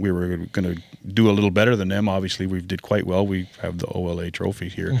gonna do a little better than them. Obviously, we did quite well. We have the OLA trophy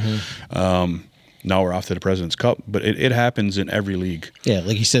here. Now we're off to the President's Cup, but it happens in every league. Yeah,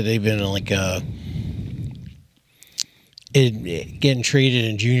 like you said, they've been like getting traded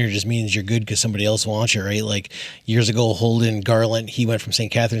in junior just means you're good because somebody else wants you, right? Like years ago, Holden Garland, he went from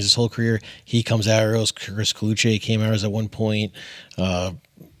St. Catharines his whole career. He comes Arrows. Chris Colucci came Arrows at one point.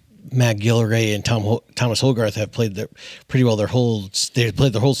 Matt Gilray and Thomas Hogarth have played pretty well they've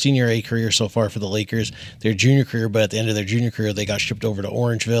played their whole senior A career so far for the Lakers. Their junior career, but at the end of their junior career, they got shipped over to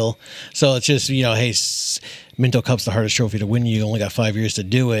Orangeville. So it's just, hey, Minto Cup's the hardest trophy to win. You only got 5 years to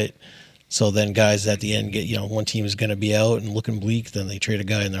do it. So then guys at the end get, one team is going to be out and looking bleak. Then they trade a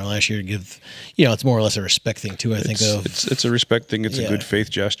guy in their last year to give, it's more or less a respect thing too. It's a respect thing. It's a good faith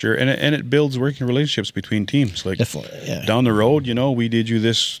gesture, and it builds working relationships between teams. Like down the road, we did you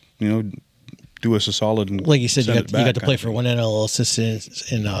this, do us a solid and like you said, you send got, it you got to back play kind for of one NLL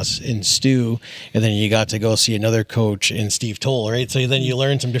assistant in Stu, and then you got to go see another coach in Steve Toll, right? So then you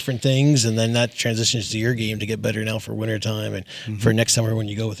learn some different things, and then that transitions to your game to get better now for wintertime and for next summer when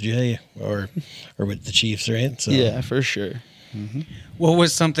you go with Jay or with the Chiefs, right? So Yeah, for sure. What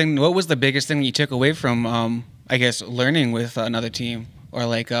was the biggest thing you took away from, I guess, learning with another team, or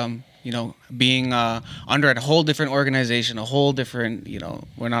like, being under a whole different organization, a whole different,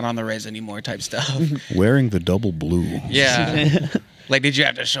 we're not on the res anymore type stuff. wearing the double blue. Yeah. Like, did you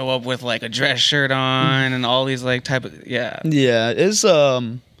have to show up with like a dress shirt on and all these like type of, yeah. Yeah, it's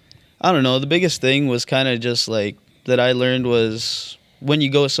I don't know. The biggest thing was kind of just like that I learned was when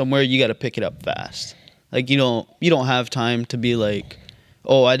you go somewhere, you got to pick it up fast. Like you don't have time to be like,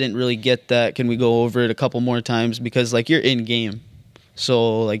 oh, I didn't really get that. Can we go over it a couple more times? Because like you're in game,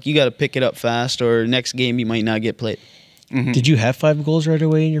 so like you got to pick it up fast, or next game you might not get played. Did you have 5 goals right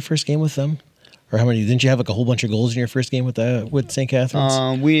away in your first game with them? Or how many? Didn't you have like a whole bunch of goals in your first game with St.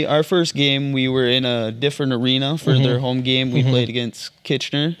 Catharines? Our first game we were in a different arena for their home game. We played against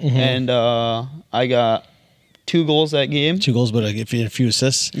Kitchener, and I got 2 goals that game. 2 goals, but a few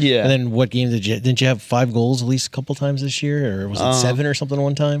assists. Yeah. And then what game didn't you have 5 goals at least a couple times this year, or was it 7 or something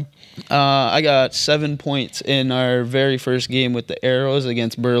one time? I got 7 points in our very first game with the Arrows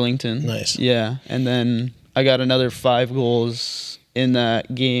against Burlington. Nice. Yeah, and then I got another 5 goals in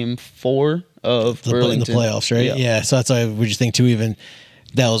that game 4 of In Burlington. the playoffs, right? Yeah. So that's why would you think too? Even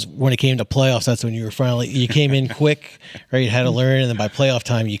that was when it came to playoffs. That's when you came in quick, right? You had to learn, and then by playoff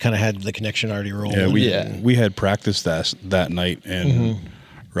time, you kind of had the connection already rolling. Yeah, we had practice that night, and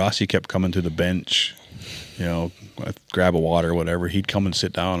Rossi kept coming to the bench. Grab a water or whatever. He'd come and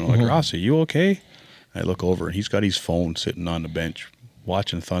sit down. And I'm like, Rossi, you okay? I look over, and he's got his phone sitting on the bench.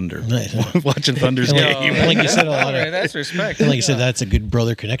 Watching Thunder, Nice. watching Thunder's game. Like you said, a lot of That's respect. and like you said, that's a good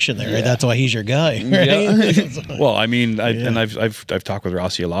brother connection there, right? That's why he's your guy, right? Well, I mean, I've talked with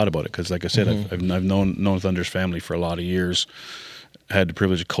Rossi a lot about it because, like I said, I've known Thunder's family for a lot of years. I had the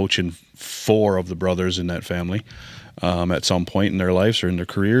privilege of coaching 4 of the brothers in that family at some point in their lives or in their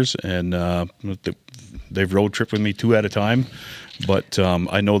careers, and they've road tripped with me 2 at a time. But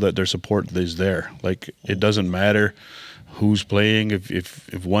I know that their support is there. Like it doesn't matter who's playing.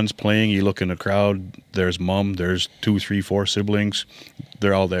 If one's playing, you look in the crowd, there's mom, there's 2, 3, 4 siblings.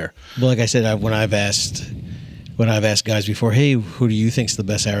 They're all there. Well, like I said, when I've asked guys before, hey, who do you think's the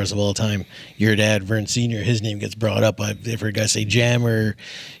best Arrows of all time? Your dad, Vern Sr., his name gets brought up. I've heard guys say Jammer,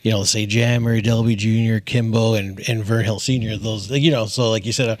 Delby Jr., Kimbo, and Vern Hill Sr. Those, so like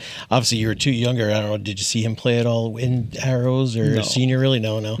you said, obviously you were too younger. I don't know, did you see him play at all in Arrows or No. Senior? Really,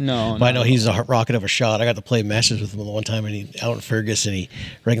 no. But I know he's a rocket of a shot. I got to play Masters with him the one time, and he out in Fergus, and he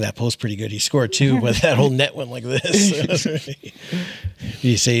rang that post pretty good. He scored 2, but that whole net went like this. Did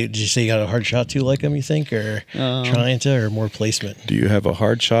you say you got a hard shot too, like him? You think, or trying to, or more placement? Do you have a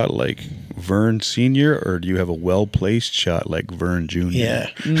hard shot like Vern Sr., or do you have a well-placed shot like Vern Jr.? Yeah.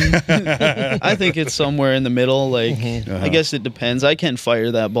 I think it's somewhere in the middle. Like I guess it depends. I can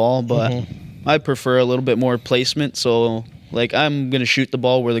fire that ball, but I prefer a little bit more placement. So like I'm gonna shoot the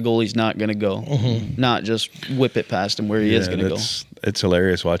ball where the goalie's not gonna go, not just whip it past him where he is gonna go. It's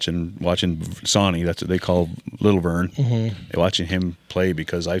hilarious watching Sonny. That's what they call Little Vern. Watching him play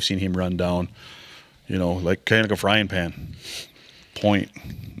because I've seen him run down, like kind of like a frying pan, point,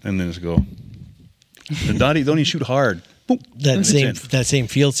 and then just go. And don't even shoot hard. Boom. That same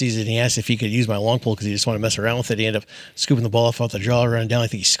field season, he asked if he could use my long pole because he just wanted to mess around with it. He ended up scooping the ball off the draw, running down. I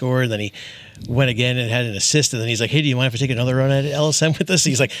think he scored. Then he went again and had an assist. And then he's like, "Hey, do you mind if I take another run at LSM with this?"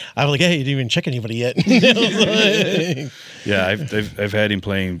 He's like, "I'm like, hey, you didn't even check anybody yet." Yeah, I've had him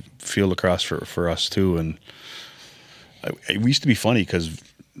playing field lacrosse for us too, and it used to be funny because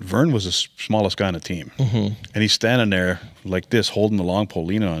Vern was the smallest guy on the team, and he's standing there like this, holding the long pole,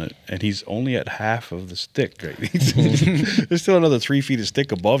 leaning on it, and he's only at half of the stick. Right? There's still another 3 feet of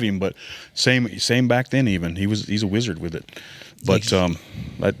stick above him, but same back then. Even he's a wizard with it. But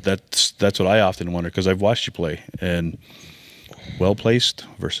that's what I often wonder because I've watched you play, and well placed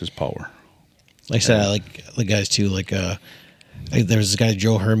versus power. Like I said, I like the guys too. Like there was this guy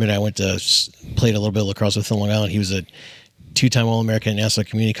Joe Herman. I went to played a little bit of lacrosse with in Long Island. He was a 2-time All-American at Nassau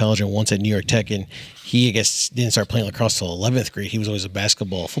Community College and once at New York Tech, and he, I guess, didn't start playing lacrosse till 11th grade. He was always a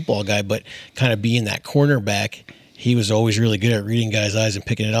basketball, football guy, but kind of being that cornerback, he was always really good at reading guys' eyes and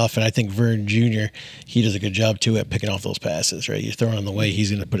picking it off. And I think Vern Jr., he does a good job too at picking off those passes, right? You throw it on the way, he's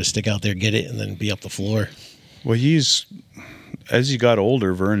going to put a stick out there, get it, and then be up the floor. Well, as he got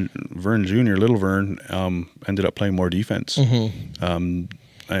older, Vern Jr., Little Vern, ended up playing more defense. And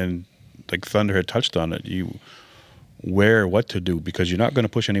like Thunder had touched on it, what to do, because you're not going to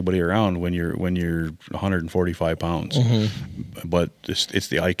push anybody around when you're 145 pounds. But it's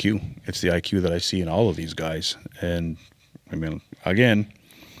the IQ. It's the IQ that I see in all of these guys. And I mean, again,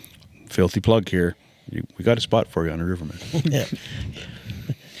 filthy plug here. We got a spot for you on the Riverman. Yeah.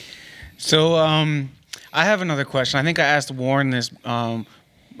 So I have another question. I think I asked Warren this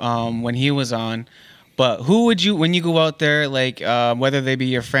when he was on. But who would you, when you go out there, like whether they be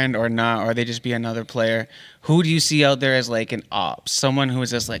your friend or not, or they just be another player, who do you see out there as like an ops? Someone who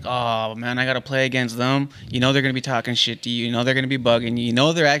is just like, oh man, I got to play against them. You know they're going to be talking shit to you. You know they're going to be bugging you. You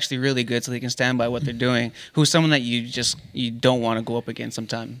know they're actually really good, so they can stand by what they're doing. Who's someone that you don't want to go up against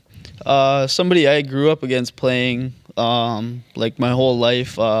sometime? Somebody I grew up against playing like my whole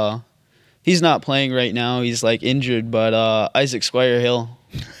life. He's not playing right now. He's like injured, but Isaac Squire Hill.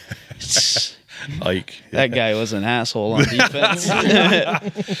 Ike. That guy was an asshole on defense.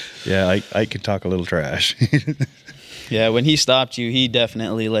 Yeah, I can talk a little trash. Yeah, when he stopped you, he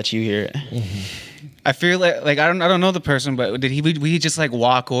definitely let you hear it. I feel like I don't know the person, but would he just like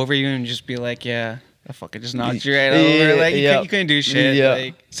walk over you and just be like, yeah, I fucking just knocked you right over, like you couldn't do shit,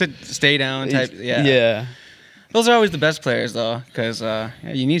 like stay down type, Yeah. Those are always the best players though, because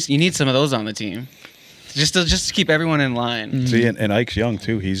you need some of those on the team. Just to keep everyone in line. See, and Ike's young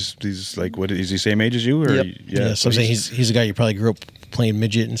too. He's like, what is he? Same age as you? Or Yep. Yeah, so I'm saying he's a guy you probably grew up playing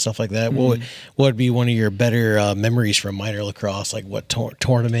midget and stuff like that. What would be one of your better memories from minor lacrosse? Like what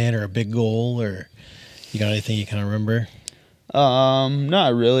tournament or a big goal, or you got anything you kind of remember?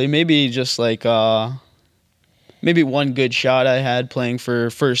 Not really. Maybe just like maybe one good shot I had playing for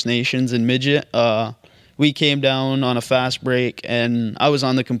First Nations in midget. We came down on a fast break, and I was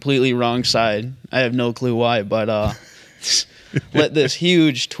on the completely wrong side. I have no clue why, but let this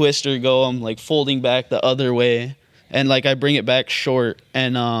huge twister go. I'm like folding back the other way, and like I bring it back short,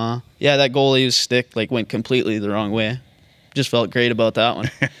 and that goalie's stick like went completely the wrong way. Just felt great about that one.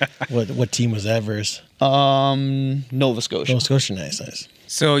 What team was that versus? Nova Scotia. Nova Scotia, nice.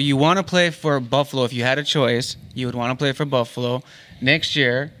 So you want to play for Buffalo. If you had a choice, you would want to play for Buffalo next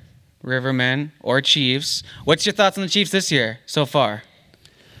year. Rivermen or Chiefs. What's your thoughts on the Chiefs this year so far?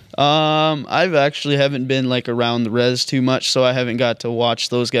 I've actually haven't been like around the res too much, so I haven't got to watch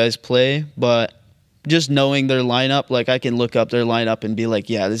those guys play. But just knowing their lineup, like I can look up their lineup and be like,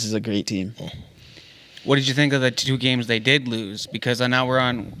 yeah, this is a great team. What did you think of the two games they did lose? Because now we're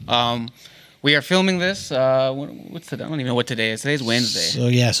on. We are filming this. What's today? I don't even know what today is. Today's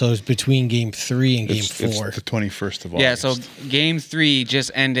Wednesday. So it's between Game 3 and Game 4. It's the 21st of August. Yeah, so Game 3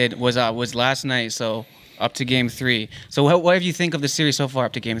 just ended. Was last night. So up to Game 3. So what have you think of the series so far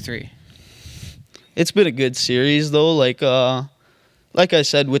up to Game 3? It's been a good series though. Like I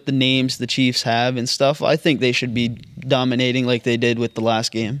said, with the names the Chiefs have and stuff, I think they should be dominating like they did with the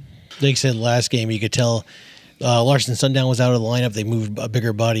last game. Like you said, last game you could tell. Larson Sundown was out of the lineup. They moved a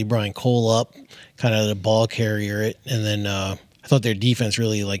bigger body, Brian Cole, up, kind of the ball carrier. And then I thought their defense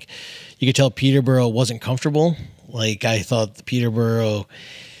really, like, you could tell Peterborough wasn't comfortable. Like, I thought Peterborough,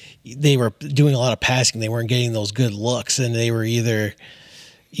 they were doing a lot of passing. They weren't getting those good looks, and they were either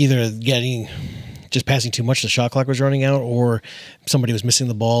getting just passing too much. The shot clock was running out, or somebody was missing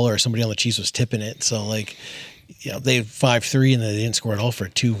the ball, or somebody on the Chiefs was tipping it. So, like, they had 5-3, and they didn't score at all for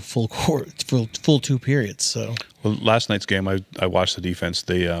full 2 periods. So, well, last night's game, I watched the defense.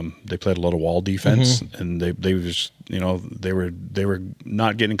 They played a lot of wall defense, and they just they were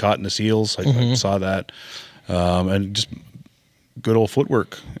not getting caught in the seals. I saw that, and just good old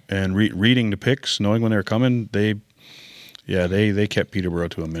footwork and reading the picks, knowing when they were coming. They kept Peterborough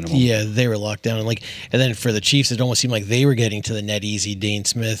to a minimum. Yeah, they were locked down. And then for the Chiefs, it almost seemed like they were getting to the net easy. Dane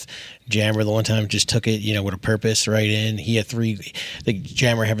Smith, Jammer, the one time just took it, with a purpose right in. He had 3. The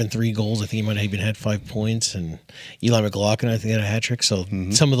Jammer having 3 goals. I think he might have even had 5 points. And Eli McLaughlin, I think, had a hat trick. So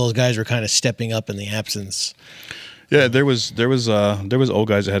some of those guys were kind of stepping up in the absence. Yeah, there was old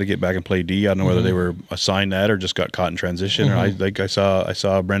guys that had to get back and play D. I don't know whether they were assigned that or just got caught in transition. Or I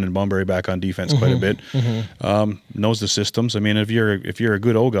saw Brendan Bunbury back on defense quite a bit. Knows the systems. I mean, if you're a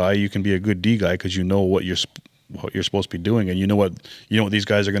good O guy, you can be a good D guy because you know what you're supposed to be doing, and you know what these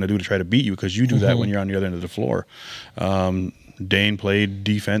guys are going to do to try to beat you because you do that when you're on the other end of the floor. Dane played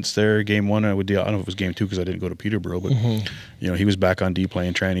defense there game 1. I don't know if it was game 2 because I didn't go to Peterborough, but he was back on D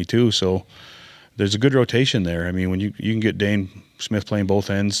playing tranny too. So there's a good rotation there. I mean, when you can get Dane Smith playing both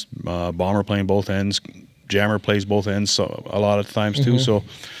ends, Bomber playing both ends, Jammer plays both ends a lot of times too. So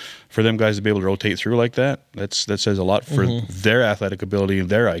for them guys to be able to rotate through like that says a lot for their athletic ability and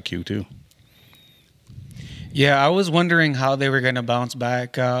their IQ too. Yeah, I was wondering how they were going to bounce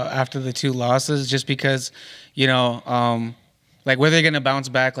back after the 2 losses, just because, Like, were they going to bounce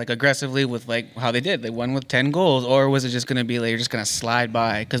back like aggressively with like how they did? They won with 10 goals, or was it just going to be like you're just going to slide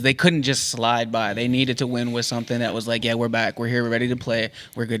by? Because they couldn't just slide by. They needed to win with something that was like, yeah, we're back, we're here, we're ready to play,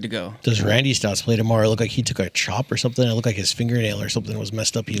 we're good to go. Does Randy Stotts play tomorrow? It looked like he took a chop or something. It looked like his fingernail or something was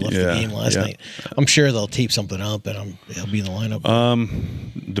messed up. He left the game last night. I'm sure they'll tape something up, and he'll be in the lineup.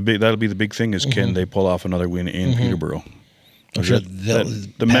 That'll be the big thing is can they pull off another win in Peterborough? I'm sure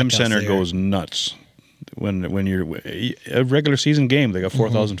The Mem Center goes nuts. When you're a regular season game, they got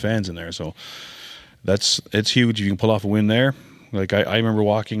 4,000 fans in there, so it's huge. You can pull off a win there. Like I remember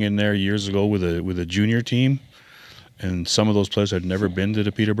walking in there years ago with a junior team, and some of those players had never been to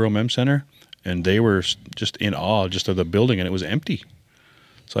the Peterborough Mem Center, and they were just in awe just of the building, and it was empty.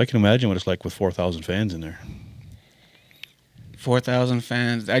 So I can imagine what it's like with 4,000 fans in there. 4,000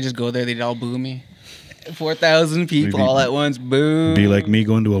 fans. I just go there, they'd all boo me. 4,000 people all at once, boo. Be like me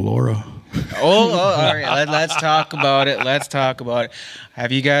going to Elora. Oh, all right. Let's talk about it. Let's talk about it.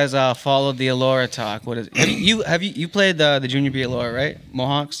 Have you guys followed the Elora talk? What is you played the Junior B Elora, right?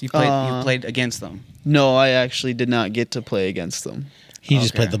 Mohawks. You played against them. No, I actually did not get to play against them. He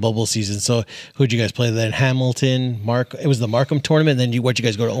just played the bubble season. So who'd you guys play then? Hamilton, it was the Markham tournament. Then you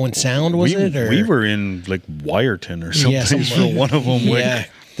guys go to Owen Sound? Was it? Or? We were in like Wyerton or something for one of them. Yeah.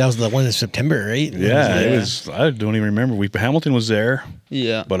 That was the one in September, right? Yeah, it was. I don't even remember. Hamilton was there.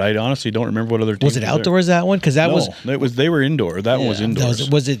 Yeah, but I honestly don't remember what other teams. Was it outdoors that one? Because that was. It was. They were indoor. That one was indoors.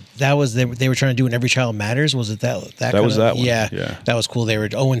 They were trying to do an Every Child Matters. Was it that? That was that one. Yeah, that was cool. They were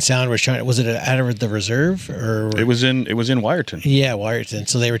Owen Sound was trying. Was it out of the reserve or? It was in Wyerton. Yeah, Wyerton.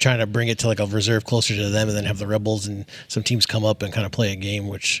 So they were trying to bring it to like a reserve closer to them, and then have the Rebels and some teams come up and kind of play a game,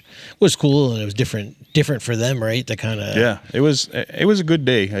 which was cool and it was different for them, right? To kind of. Yeah, it was a good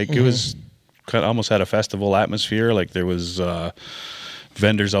day. Like it was. Kind of almost had a festival atmosphere. Like there was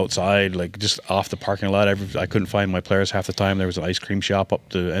vendors outside, like just off the parking lot. I couldn't find my players half the time. There was an ice cream shop up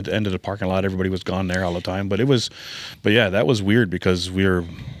the end of the parking lot. Everybody was gone there all the time. But yeah, that was weird because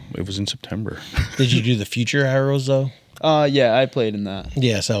it was in September. Did you do the Future Arrows though? Yeah, I played in that.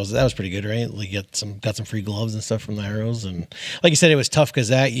 Yes, that was pretty good, right? Like got some free gloves and stuff from the Arrows, and like you said, it was tough because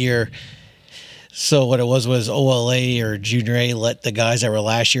that year. So what it was OLA or Junior A let the guys that were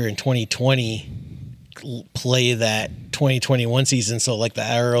last year in 2020 play that 2021 season. So like the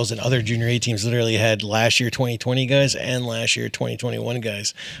Arrows and other Junior A teams literally had last year 2020 guys and last year 2021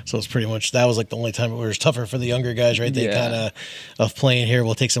 guys. So it's pretty much that was like the only time it was tougher for the younger guys, right? They kind of playing here.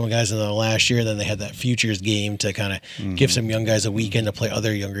 We'll take some guys in the last year. Then they had that futures game to kind of give some young guys a weekend to play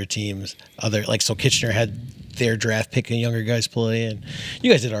other younger teams. So Kitchener had their draft pick and younger guys play, and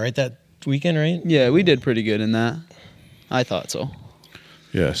you guys did all right that weekend, right? Yeah, we did pretty good in that. I thought so.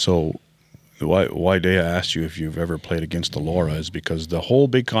 Yeah, so why Dea asked you if you've ever played against Elora is because the whole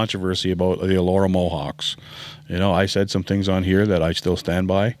big controversy about the Elora Mohawks, I said some things on here that I still stand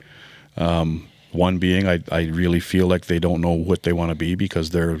by. One being I really feel like they don't know what they want to be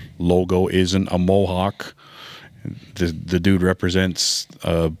because their logo isn't a Mohawk. The dude represents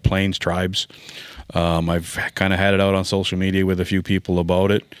Plains tribes. I've kind of had it out on social media with a few people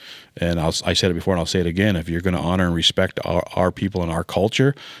about it. And I said it before and I'll say it again. If you're going to honor and respect our people and our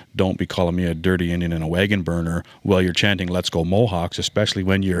culture, don't be calling me a dirty Indian and a wagon burner while you're chanting, "Let's go Mohawks," especially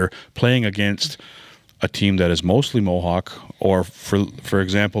when you're playing against a team that is mostly Mohawk, or for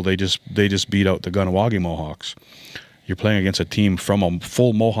example, they just beat out the Gunnawagi Mohawks. You're playing against a team from a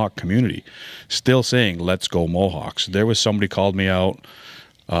full Mohawk community, still saying, "Let's go Mohawks." There was somebody called me out.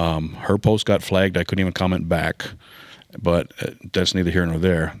 Her post got flagged. I couldn't even comment back. But that's neither here nor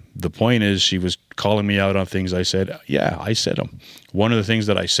there. The point is she was calling me out on things I said. Yeah, I said them. One of the things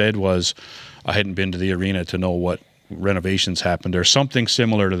that I said was I hadn't been to the arena to know what renovations happened or something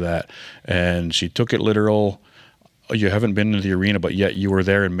similar to that. And she took it literal. "Oh, you haven't been to the arena, but yet you were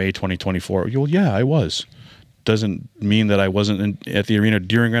there in May 2024. Well, yeah, I was. Doesn't mean that I wasn't at the arena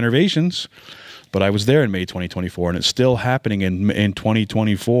during renovations, but I was there in May 2024, and it's still happening in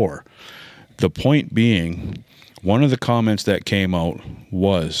 2024. The point being, one of the comments that came out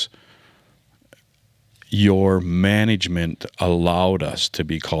was, "Your management allowed us to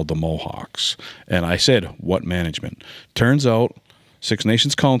be called the Mohawks." And I said, "What management?" Turns out Six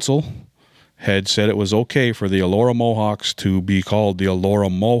Nations Council had said it was okay for the Elora Mohawks to be called the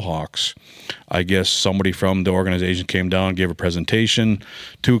Elora Mohawks. I guess somebody from the organization came down, gave a presentation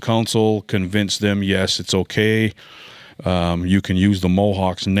to council, convinced them, yes, it's okay. You can use the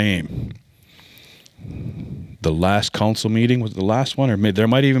Mohawks name. The last council meeting was the last one, or there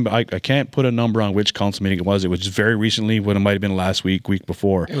might even be, I can't put a number on which council meeting it was. It was just very recently, when it might have been last week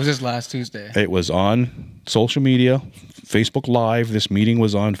before. It was just last Tuesday. It was on social media, Facebook Live. This meeting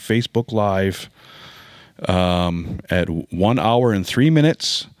was on Facebook Live, At 1 hour and 3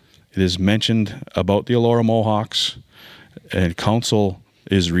 minutes, it is mentioned about the Elora Mohawks, and council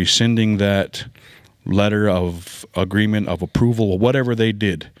is rescinding that letter of agreement, of approval, or whatever they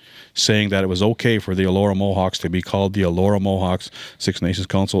did, saying that it was okay for the Elora Mohawks to be called the Elora Mohawks. Six Nations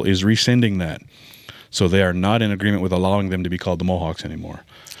Council is rescinding that. So they are not in agreement with allowing them to be called the Mohawks anymore.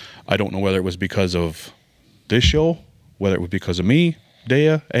 I don't know whether it was because of this show, whether it was because of me,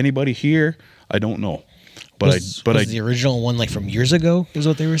 Dea, anybody here. I don't know. But was the original one like from years ago is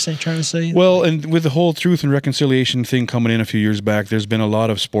what they were trying to say? Well, and with the whole truth and reconciliation thing coming in a few years back, there's been a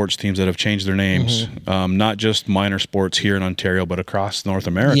lot of sports teams that have changed their names, not just minor sports here in Ontario, but across North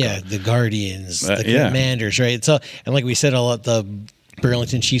America. Yeah, the Guardians, the Commanders, right? So, and like we said, a lot the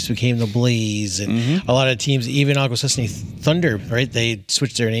Burlington Chiefs became the Blaze, and a lot of teams, even Akwesasne Thunder, right? They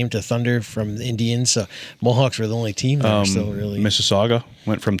switched their name to Thunder from the Indians. So Mohawks were the only team that were still really. Mississauga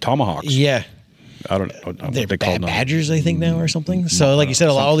went from Tomahawks. Yeah. I don't know what They're they call them. Badgers, I think, now or something. So, like you said,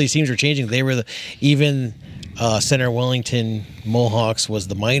 all these teams were changing. They were even Center Wellington Mohawks was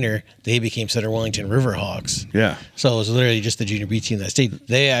the minor. They became Center Wellington Riverhawks. Yeah. So it was literally just the junior B team that stayed.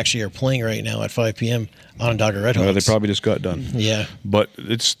 They actually are playing right now at 5 p.m. Onondaga Redhawks. Well, they probably just got done. Yeah. But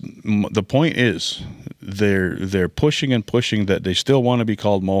the point is they're pushing and pushing that they still want to be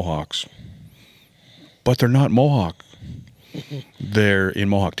called Mohawks, but they're not Mohawk. They're in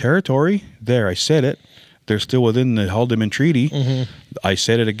Mohawk territory. There, I said it. They're still within the Haldimand Treaty. I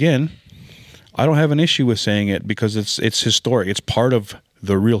said it again. I don't have an issue with saying it because it's historic. It's part of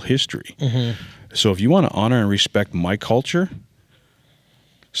the real history. So if you want to honor and respect my culture,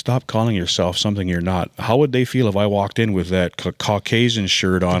 stop calling yourself something you're not. How would they feel if I walked in with that Caucasian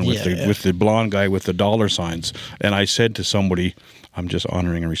shirt on with the blonde guy with the dollar signs, and I said to somebody, I'm just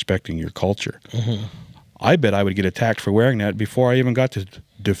honoring and respecting your culture? I bet I would get attacked for wearing that before I even got to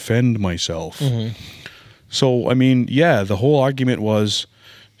defend myself. So, I mean, yeah, the whole argument was,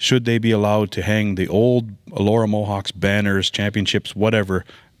 should they be allowed to hang the old Elora Mohawks banners, championships, whatever,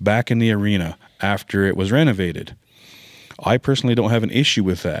 back in the arena after it was renovated? I personally don't have an issue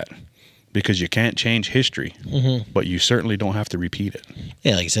with that because you can't change history, but you certainly don't have to repeat it.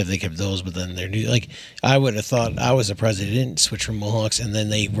 Yeah, like I said, if they kept those, but then they're new. Like, I would have thought, I was surprised they didn't switch from Mohawks, and then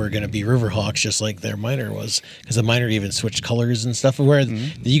they were going to be Riverhawks, just like their minor was, because the minor even switched colors and stuff, where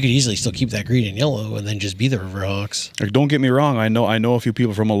you could easily still keep that green and yellow and then just be the Riverhawks. Like, don't get me wrong, I know a few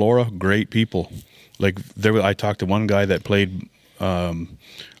people from Elora, great people. Like, I talked to one guy that played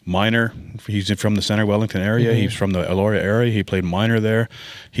minor. He's from the Center Wellington area. He's from the Elora area. He played minor there.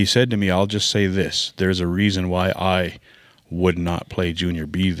 He said to me, I'll just say this, there's a reason why I would not play junior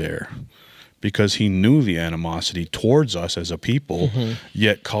B there, because he knew the animosity towards us as a people,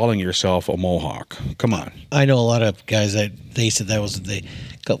 yet calling yourself a Mohawk. Come on. I know a lot of guys that they said that was the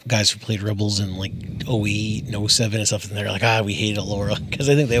couple guys who played Rebels in like 08 and 07 and stuff, and they're like, we hate Elora, because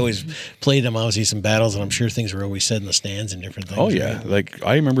I think they always played them, obviously, some battles, and I'm sure things were always said in the stands and different things. Oh, yeah. Right? Like,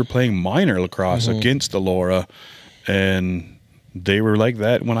 I remember playing minor lacrosse against Elora, and they were like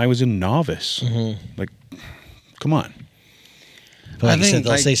that when I was in novice. Like, come on. But like you said,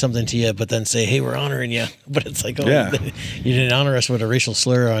 they'll say something to you, but then say, hey, we're honoring you. But it's like, you didn't honor us with a racial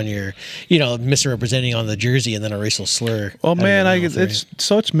slur on your, misrepresenting on the jersey and then a racial slur. Oh, man, it's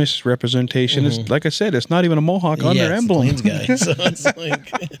such misrepresentation. It's, like I said, it's not even a Mohawk on their emblem. It's guy, so it's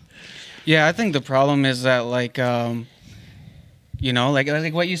like... Yeah, I think the problem is that, like what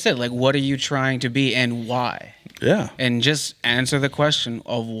you said, like, what are you trying to be and why? Yeah. And just answer the question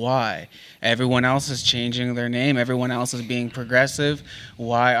of why. Everyone else is changing their name. Everyone else is being progressive.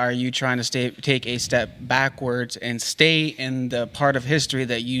 Why are you trying to take a step backwards and stay in the part of history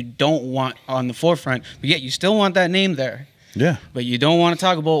that you don't want on the forefront, but yet you still want that name there? Yeah. But you don't want to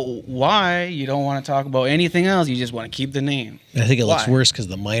talk about why. You don't want to talk about anything else. You just want to keep the name. I think it looks worse because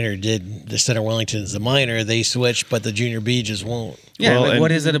the minor did. The Center Wellington's the minor. They switched, but the junior B just won't. Yeah, well,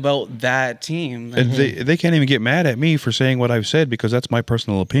 what is it about that team? And they can't even get mad at me for saying what I've said because that's my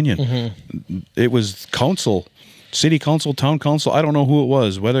personal opinion. It was council, city council, town council. I don't know who it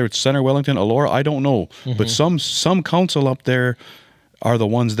was, whether it's Center Wellington, Elora, I don't know. But some council up there are the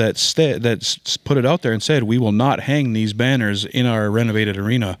ones that put it out there and said, we will not hang these banners in our renovated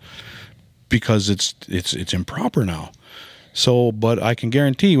arena because it's improper now. So, but I can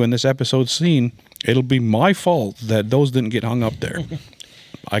guarantee when this episode's seen, it'll be my fault that those didn't get hung up there.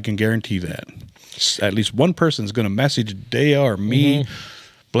 I can guarantee that. At least one person's going to message Dea or me,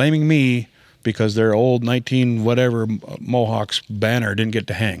 blaming me because their old 19 whatever Mohawks banner didn't get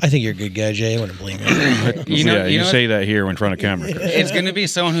to hang. I think you're a good guy, Jay. I wouldn't blame you. You say that here in front of camera. It's gonna be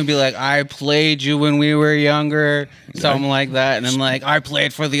someone who'd be like, I played you when we were younger, something like that, and then like, I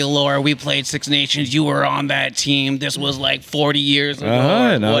played for the Allure, we played Six Nations, you were on that team, this was like 40 years ago.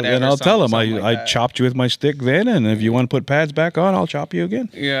 And whatever, I'll tell them I that. chopped you with my stick then, and if you want to put pads back on, I'll chop you again.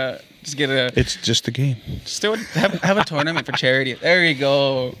 Yeah, just get a. It's just a game. Still have a tournament for charity. There you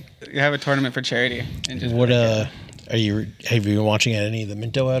go. You have a tournament for charity. And just What have you been watching any of the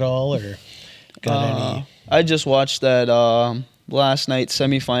Minto at all, or got any? I just watched that last night's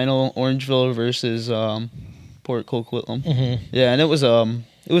semifinal, Orangeville versus Port Coquitlam. Mm-hmm. Yeah, and it was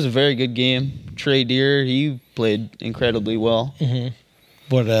a very good game. Trey Deer, he played incredibly well. Mm-hmm.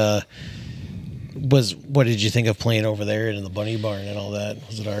 What did you think of playing over there in the Bunny Barn and all that?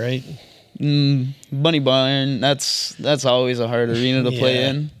 Was it all right? Bunny Barn, that's always a hard arena to play Yeah.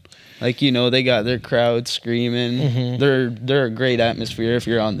 in. Like, they got their crowd screaming. Mm-hmm. They're a great atmosphere if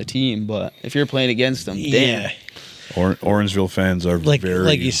you're on the team, but if you're playing against them, damn. Yeah. Orangeville fans are very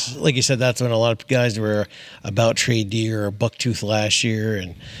like you said, that's when a lot of guys were about Trade Deer or Bucktooth last year,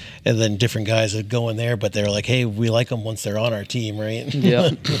 and then different guys would go in there, but they're like, hey, we like them once they're on our team, right?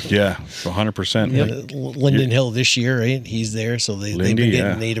 Yeah. yeah, 100%. Linden Hill this year, right? He's there, so they've been Lindy, getting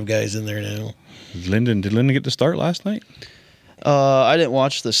yeah. native guys in there now. Did Linden get the start last night? I didn't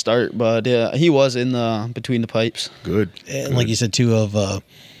watch the start, but he was in between the pipes. Good. And like you said too, of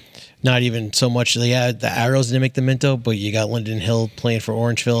not even so much the Arrows didn't make the Minto, but you got Linden Hill playing for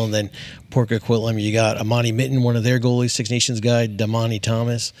Orangeville, and then Port Coquitlam, you got Amani Mitten, one of their goalies, Six Nations guy, Damani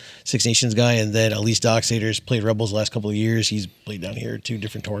Thomas, Six Nations guy, and then Elise Docksaders played Rebels the last couple of years. He's played down here 2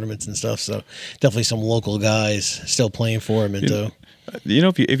 different tournaments and stuff, so definitely some local guys still playing for Minto.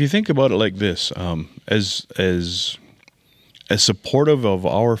 If you think about it like this, as supportive of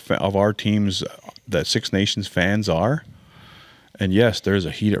our teams that Six Nations fans are, and yes, there's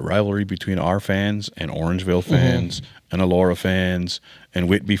a heated rivalry between our fans and Orangeville fans and Elora fans and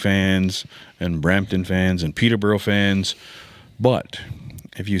Whitby fans and Brampton fans and Peterborough fans. But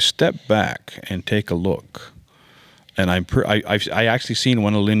if you step back and take a look, and I actually seen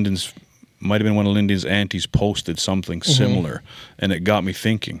one of Linden's aunties posted something similar, and it got me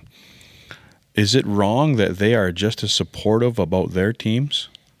thinking. Is it wrong that they are just as supportive about their teams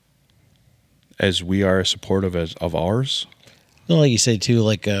as we are supportive of ours? Well, like you say too,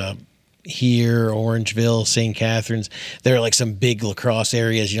 like here, Orangeville, St. Catharines, there are like some big lacrosse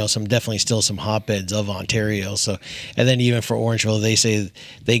areas, definitely still some hotbeds of Ontario. So, and then even for Orangeville, they say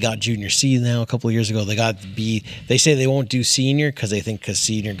they got junior C now a couple of years ago. They got B. They say they won't do senior because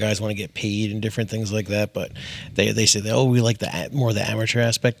senior guys want to get paid and different things like that. But they say we like more the amateur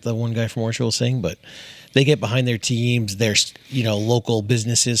aspect. The one guy from Orangeville was saying, but they get behind their teams. There's local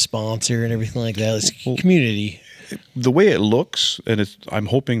businesses sponsor and everything like that. It's community. The way it looks, and I'm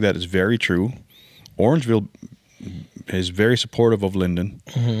hoping that it's very true, Orangeville is very supportive of Linden,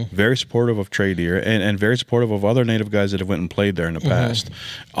 very supportive of Trey Deer, and very supportive of other native guys that have went and played there in the past.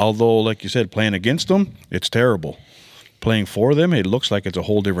 Although, like you said, playing against them, it's terrible. Playing for them, it looks like it's a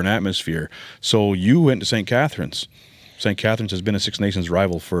whole different atmosphere. So you went to St. Catharines. St. Catharines has been a Six Nations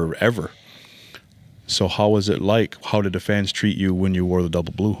rival forever. So how was it like? How did the fans treat you when you wore the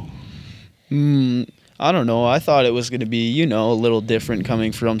double blue? I don't know. I thought it was going to be, a little different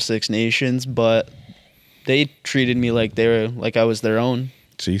coming from Six Nations, but they treated me like I was their own.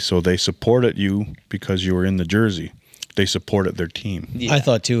 See, so they supported you because you were in the jersey. They supported their team. Yeah. I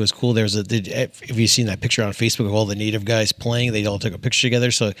thought too it was cool. If you've seen that picture on Facebook of all the native guys playing, they all took a picture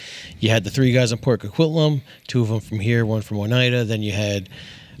together. So you had the 3 guys on Port Coquitlam, 2 of them from here, 1 from Oneida. Then you had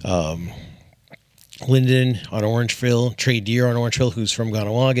Linden on Orangeville, Trey Deer on Orangeville, who's from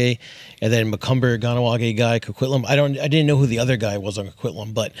Ganawage, and then Macomber, Ganawage guy, Coquitlam. I didn't know who the other guy was on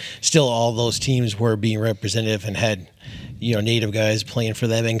Coquitlam, but still all those teams were being representative and had, native guys playing for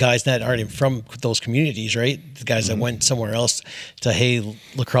them and guys that aren't even from those communities, right? The guys that went somewhere else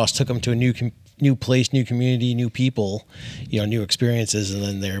lacrosse took them to a new place, new community, new people, new experiences, and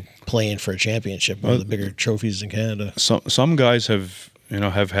then they're playing for a championship, one of the bigger trophies in Canada. Some guys have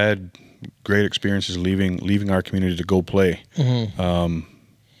had great experiences leaving our community to go play.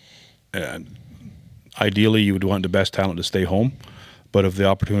 And ideally, you would want the best talent to stay home, but if the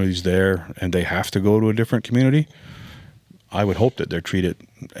opportunity's there and they have to go to a different community, I would hope that they're treated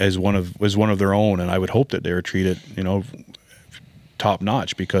as one of their own, and I would hope that they were treated, top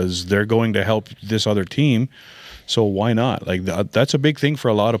notch, because they're going to help this other team. So why not? Like that's a big thing for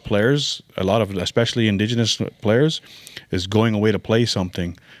a lot of players, especially Indigenous players, is going away to play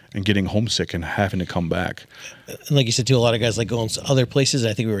something and getting homesick and having to come back. like you said too, a lot of guys like going to other places.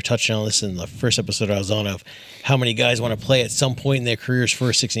 And I think we were touching on this in the first episode I was on, of how many guys want to play at some point in their careers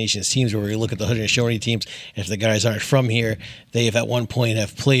for Six Nations teams, where we look at the Haudenosaunee teams, and if the guys aren't from here, they have at one point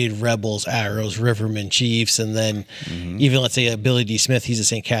have played Rebels, Arrows, Rivermen, Chiefs, and then even, let's say, Billy D. Smith, he's a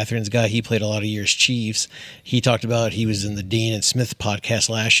St. Catharines guy. He played a lot of years Chiefs. He talked about, he was in the Dane and Smith podcast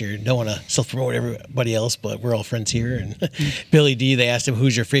last year. Don't want to self-promote everybody else, but we're all friends here. And Billy D., they asked him,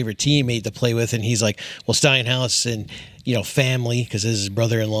 who's your favorite teammate to play with? And he's like, well, Steinhaus and, family, because this is his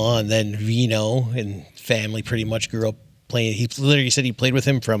brother-in-law, and then Vino and family pretty much grew up playing. He literally said he played with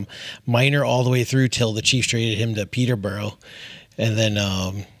him from minor all the way through till the Chiefs traded him to Peterborough. And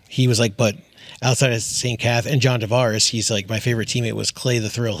then he was like, but outside of St. Cath and John Tavares, he's like, my favorite teammate was Clay the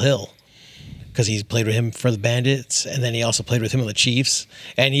Thrill Hill, because he played with him for the Bandits, and then he also played with him on the Chiefs.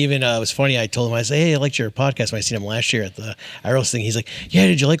 And even it was funny, I told him, I said, hey, I liked your podcast when I seen him last year at the Arrows thing. He's like, yeah,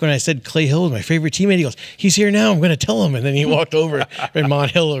 did you like when I said Clay Hill was my favorite teammate? He goes, he's here now, I'm going to tell him. And then he walked over, and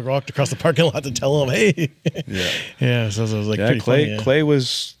Mont Hill walked across the parking lot to tell him, hey. Yeah, so it was like pretty Clay, funny. Yeah. Clay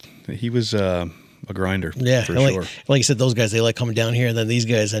was a grinder, Yeah, for and sure. like you said, those guys, they like coming down here, and then these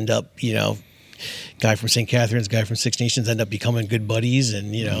guys end up, guy from St. Catharines, guy from Six Nations end up becoming good buddies,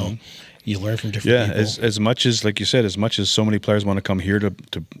 and, you learn from different people. As much as, like you said, as much as so many players want to come here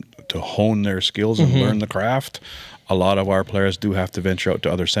to hone their skills and learn the craft, a lot of our players do have to venture out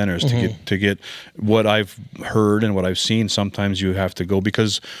to other centers to get what I've heard and what I've seen. Sometimes you have to go,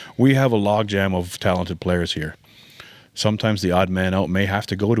 because we have a logjam of talented players here. Sometimes the odd man out may have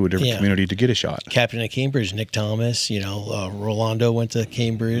to go to a different community to get a shot. Captain at Cambridge, Nick Thomas, Rolando went to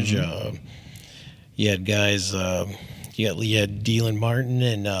Cambridge. You had guys, you had Dylan Martin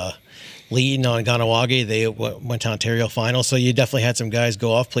and Leighton on Ganawage. They went to Ontario final. So you definitely had some guys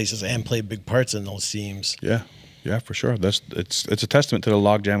go off places and play big parts in those teams. Yeah, for sure. It's a testament to the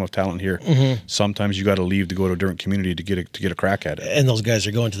logjam of talent here. Sometimes you got to leave to go to a different community to get a crack at it. And those guys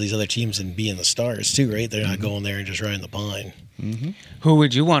are going to these other teams and being the stars too, right? They're not going there and just riding the pine. Who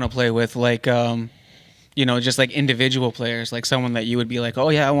would you want to play with? Like, just like individual players, like someone that you would be like, oh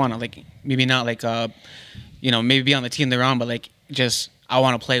yeah, I want to, like, maybe not like, maybe be on the team they're on, but like just I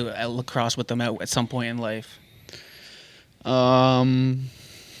want to play at lacrosse with them at some point in life.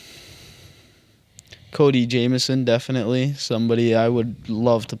 Cody Jameson, definitely somebody I would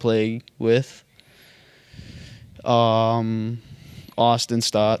love to play with. Austin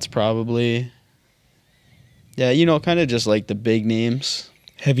Stotts, probably. Yeah, kind of just like the big names.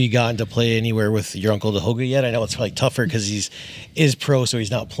 Have you gotten to play anywhere with your uncle DeHoga yet? I know it's probably tougher because is pro, so he's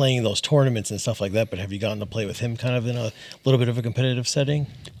not playing those tournaments and stuff like that. But have you gotten to play with him kind of in a little bit of a competitive setting?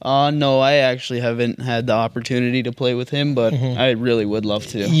 No, I actually haven't had the opportunity to play with him, but I really would love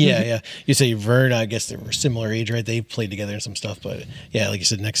to. Yeah. You say Vern, I guess they were similar age, right? They played together and some stuff, but yeah, like you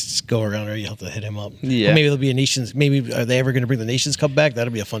said, next go around, right, you'll have to hit him up. Yeah. Or maybe there'll be a Nations. Maybe are they ever going to bring the Nations Cup back?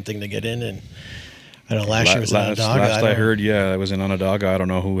 That'll be a fun thing to get in. And I know last year was in Onondaga. Last I heard, it was in Onondaga. I don't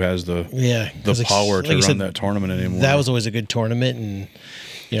know who has the power to run that tournament anymore. That was always a good tournament, and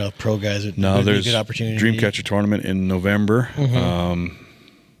pro guys would be a good opportunity. Dreamcatcher tournament in November.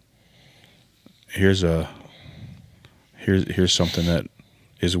 Here's something that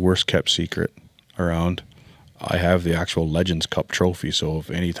is worst kept secret around. I have the actual Legends Cup trophy, so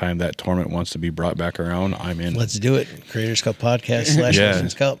if any time that tournament wants to be brought back around, I'm in. Let's do it. Creators Cup podcast /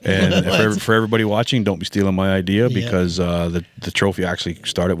 Legends Cup. And for everybody watching, don't be stealing my idea, because the trophy actually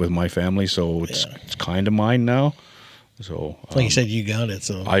started with my family, so it's kind of mine now. So like you said, you got it.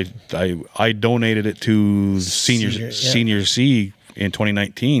 So I donated it to Senior C in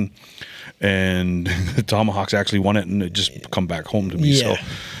 2019, and the Tomahawks actually won it, and it just come back home to me. So.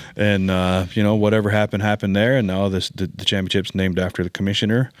 And whatever happened there, and now the championship's named after the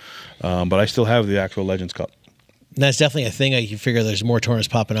commissioner. But I still have the actual Legends Cup. And that's definitely a thing. You figure there's more tournaments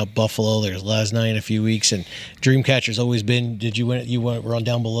popping up. Buffalo, there's Lasnai in a few weeks, and Dreamcatcher's always been. Did you win? You run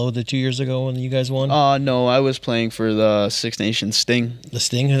down below the 2 years ago when you guys won? No, I was playing for the Six Nations Sting. The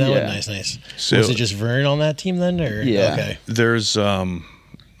Sting, that was nice. So, was it just Vern on that team then, or okay? There's I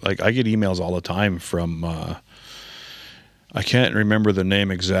get emails all the time from. I can't remember the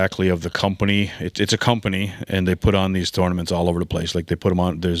name exactly of the company. It's a company, and they put on these tournaments all over the place. Like they put them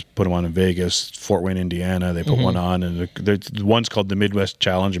on in Vegas, Fort Wayne, Indiana. They put one on, and the one's called the Midwest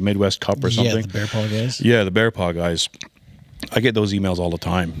Challenge, or Midwest Cup, or something. Yeah, the Bear Paw guys. Yeah, the Bear Paw guys. I get those emails all the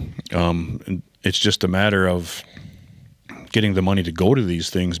time. And it's just a matter of getting the money to go to these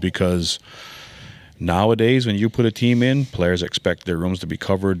things, because Nowadays, when you put a team in, players expect their rooms to be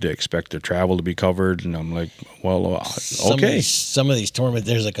covered. They expect their travel to be covered. And I'm like, well, okay. Some of these tournaments,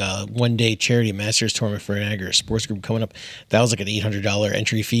 there's like a one-day charity masters tournament for Niagara Sports Group coming up. That was like an $800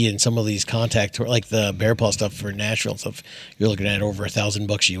 entry fee. And some of these like the bear paw stuff for Nashville and stuff, you're looking at over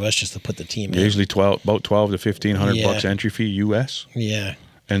 $1,000 US just to put the team in. Usually about $1,200 to $1,500 entry fee US. Yeah.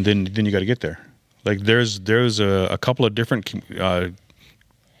 And then you got to get there. Like there's a couple of different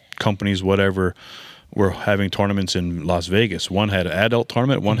companies, whatever, were having tournaments in Las Vegas. One had an adult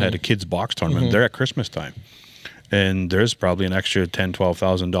tournament, one had a kids box tournament. They're at Christmas time. And there's probably an extra $10,000,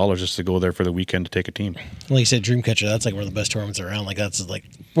 $12,000 just to go there for the weekend to take a team. Like you said, Dreamcatcher, that's like one of the best tournaments around. Like that's like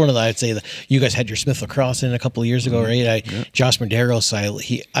one of the, I'd say that you guys had your Smith lacrosse in a couple of years ago, right? Josh Maderos,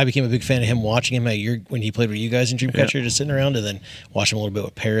 I became a big fan of him, watching him when he played with you guys in Dreamcatcher, just sitting around, and then watching him a little bit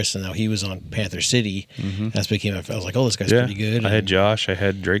with Paris, and now he was on Panther City. I was like, oh, this guy's pretty good. I had Josh, I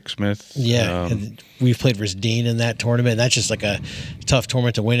had Drake Smith. Yeah, and we've played versus Dean in that tournament, and that's just like a tough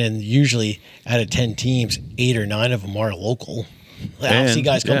tournament to win, and usually out of 10 teams, 8 or 9 of them are local. Obviously,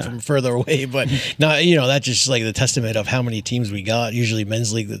 guys come from further away, but not, that's just like the testament of how many teams we got. Usually,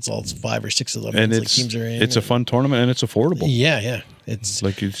 men's league, that's all 5 or 6 of them. And teams are in. It's a fun tournament, and it's affordable. Yeah. It's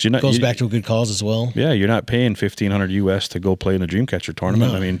like goes back to a good cause as well. Yeah, you're not paying $1,500 US to go play in a Dreamcatcher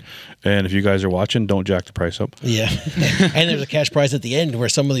tournament. No. I mean, and if you guys are watching, don't jack the price up. Yeah, and there's a cash prize at the end where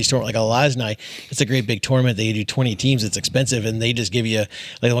some of these tournaments, like Alasni, it's a great big tournament. They do 20 teams. It's expensive, and they just give you,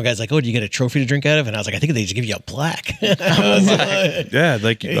 like, one guy's like, "Oh, do you get a trophy to drink out of?" And I was like, "I think they just give you a plaque."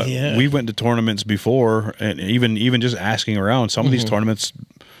 We went to tournaments before, and even just asking around, some of these tournaments,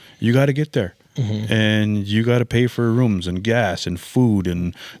 you got to get there. And you got to pay for rooms and gas and food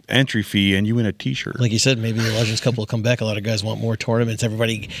and entry fee, and you win a T-shirt. Like you said, maybe the Legends Cup will come back. A lot of guys want more tournaments.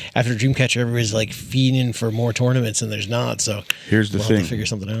 Everybody, after Dreamcatcher, everybody's like feeding for more tournaments, and there's not. So here's the thing: have to figure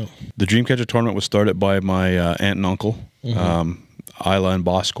something out. The Dreamcatcher tournament was started by my aunt and uncle, Isla and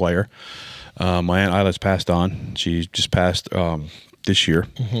Boss Squire. My aunt Isla's passed on. She just passed this year.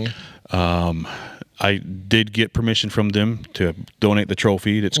 I did get permission from them to donate the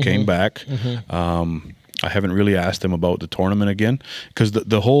trophy that's came back. I haven't really asked them about the tournament again, because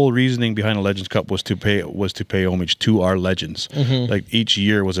the whole reasoning behind the Legends Cup was to pay homage to our legends. Like each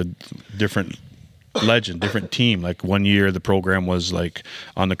year was a different legend, different team. Like one year the program was like,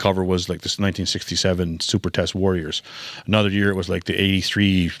 on the cover was like this 1967 Super Test Warriors. Another year it was like the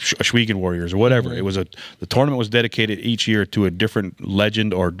 83 Schweigen Warriors or whatever. It was the tournament was dedicated each year to a different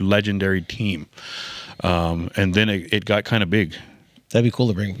legend or legendary team. And then it got kind of big. That'd be cool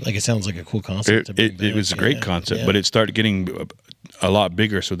to bring. Like, it sounds like a cool concept. It was a great concept, but it started getting a lot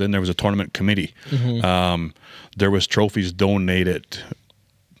bigger. So then there was a tournament committee. There was trophies donated,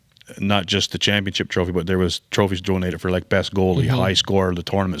 not just the championship trophy, but there was trophies donated for like best goalie, high score of the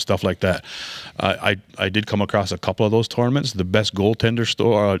tournament, stuff like that. I did come across a couple of those tournaments. The best goaltender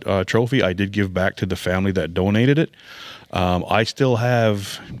trophy I did give back to the family that donated it. I still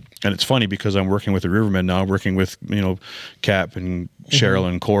have, and it's funny because I'm working with the Rivermen now. I'm working with Cap and Cheryl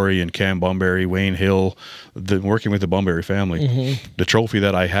and Corey and Cam Bunbury, Wayne Hill, working with the Bunbury family. The trophy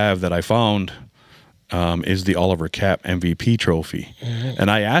that I have that I found is the Oliver Cap MVP trophy.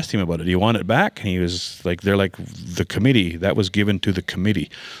 And I asked him about it. Do you want it back? And he was like, they're like, the committee, that was given to the committee.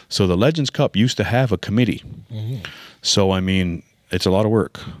 So the Legends Cup used to have a committee. So, I mean, it's a lot of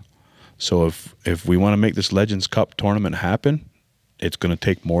work. So if we want to make this Legends Cup tournament happen, it's going to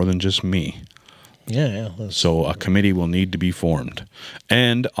take more than just me. Yeah. So a committee will need to be formed.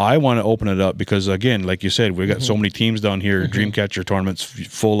 And I want to open it up because, again, like you said, we've got so many teams down here. Dreamcatcher tournaments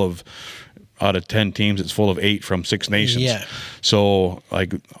full of, out of 10 teams, it's full of 8 from 6 nations. Yeah. So,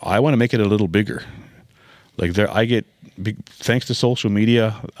 like, I want to make it a little bigger. Like, I get, thanks to social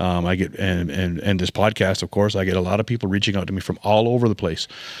media, I get, and this podcast, of course, I get a lot of people reaching out to me from all over the place.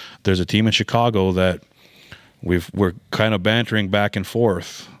 There's a team in Chicago that we're kind of bantering back and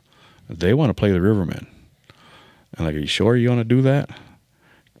forth. They want to play the Rivermen. I'm like, are you sure you want to do that?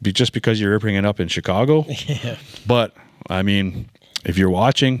 Just because you're ripping it up in Chicago? Yeah. But, I mean, if you're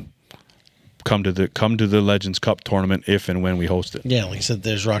watching, come to the Legends Cup tournament if and when we host it. Yeah, like I said,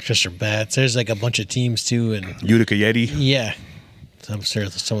 there's Rochester Bats. There's like a bunch of teams too, and Utica Yeti. Yeah, so I'm sure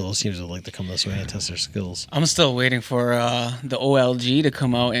some of those teams would like to come this way and test their skills. I'm still waiting for the OLG to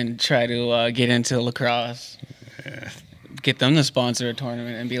come out and try to get into lacrosse. Get them to sponsor a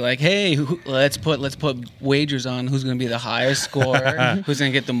tournament and be like, hey, let's put wagers on who's going to be the highest scorer, who's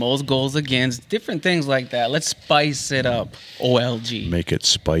going to get the most goals against, different things like that. Let's spice it up, OLG. Make it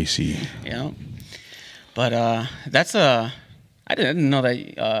spicy. Yeah. But that's I didn't know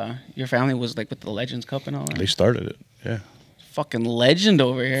that your family was like with the Legends Cup and all that. They started it, yeah. fucking legend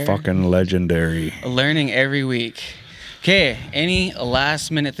over here. Fucking legendary. Learning every week. Okay, any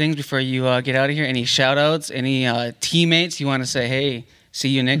last minute things before you get out of here? Any shout outs? Any teammates you want to say, hey, see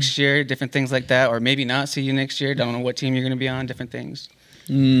you next year? Different things like that. Or maybe not see you next year. Don't know what team you're going to be on. Different things.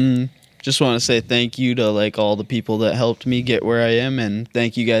 Just want to say thank you to like all the people that helped me get where I am, and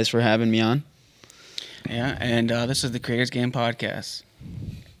thank you guys for having me on. Yeah, and this is the Creators Game Podcast.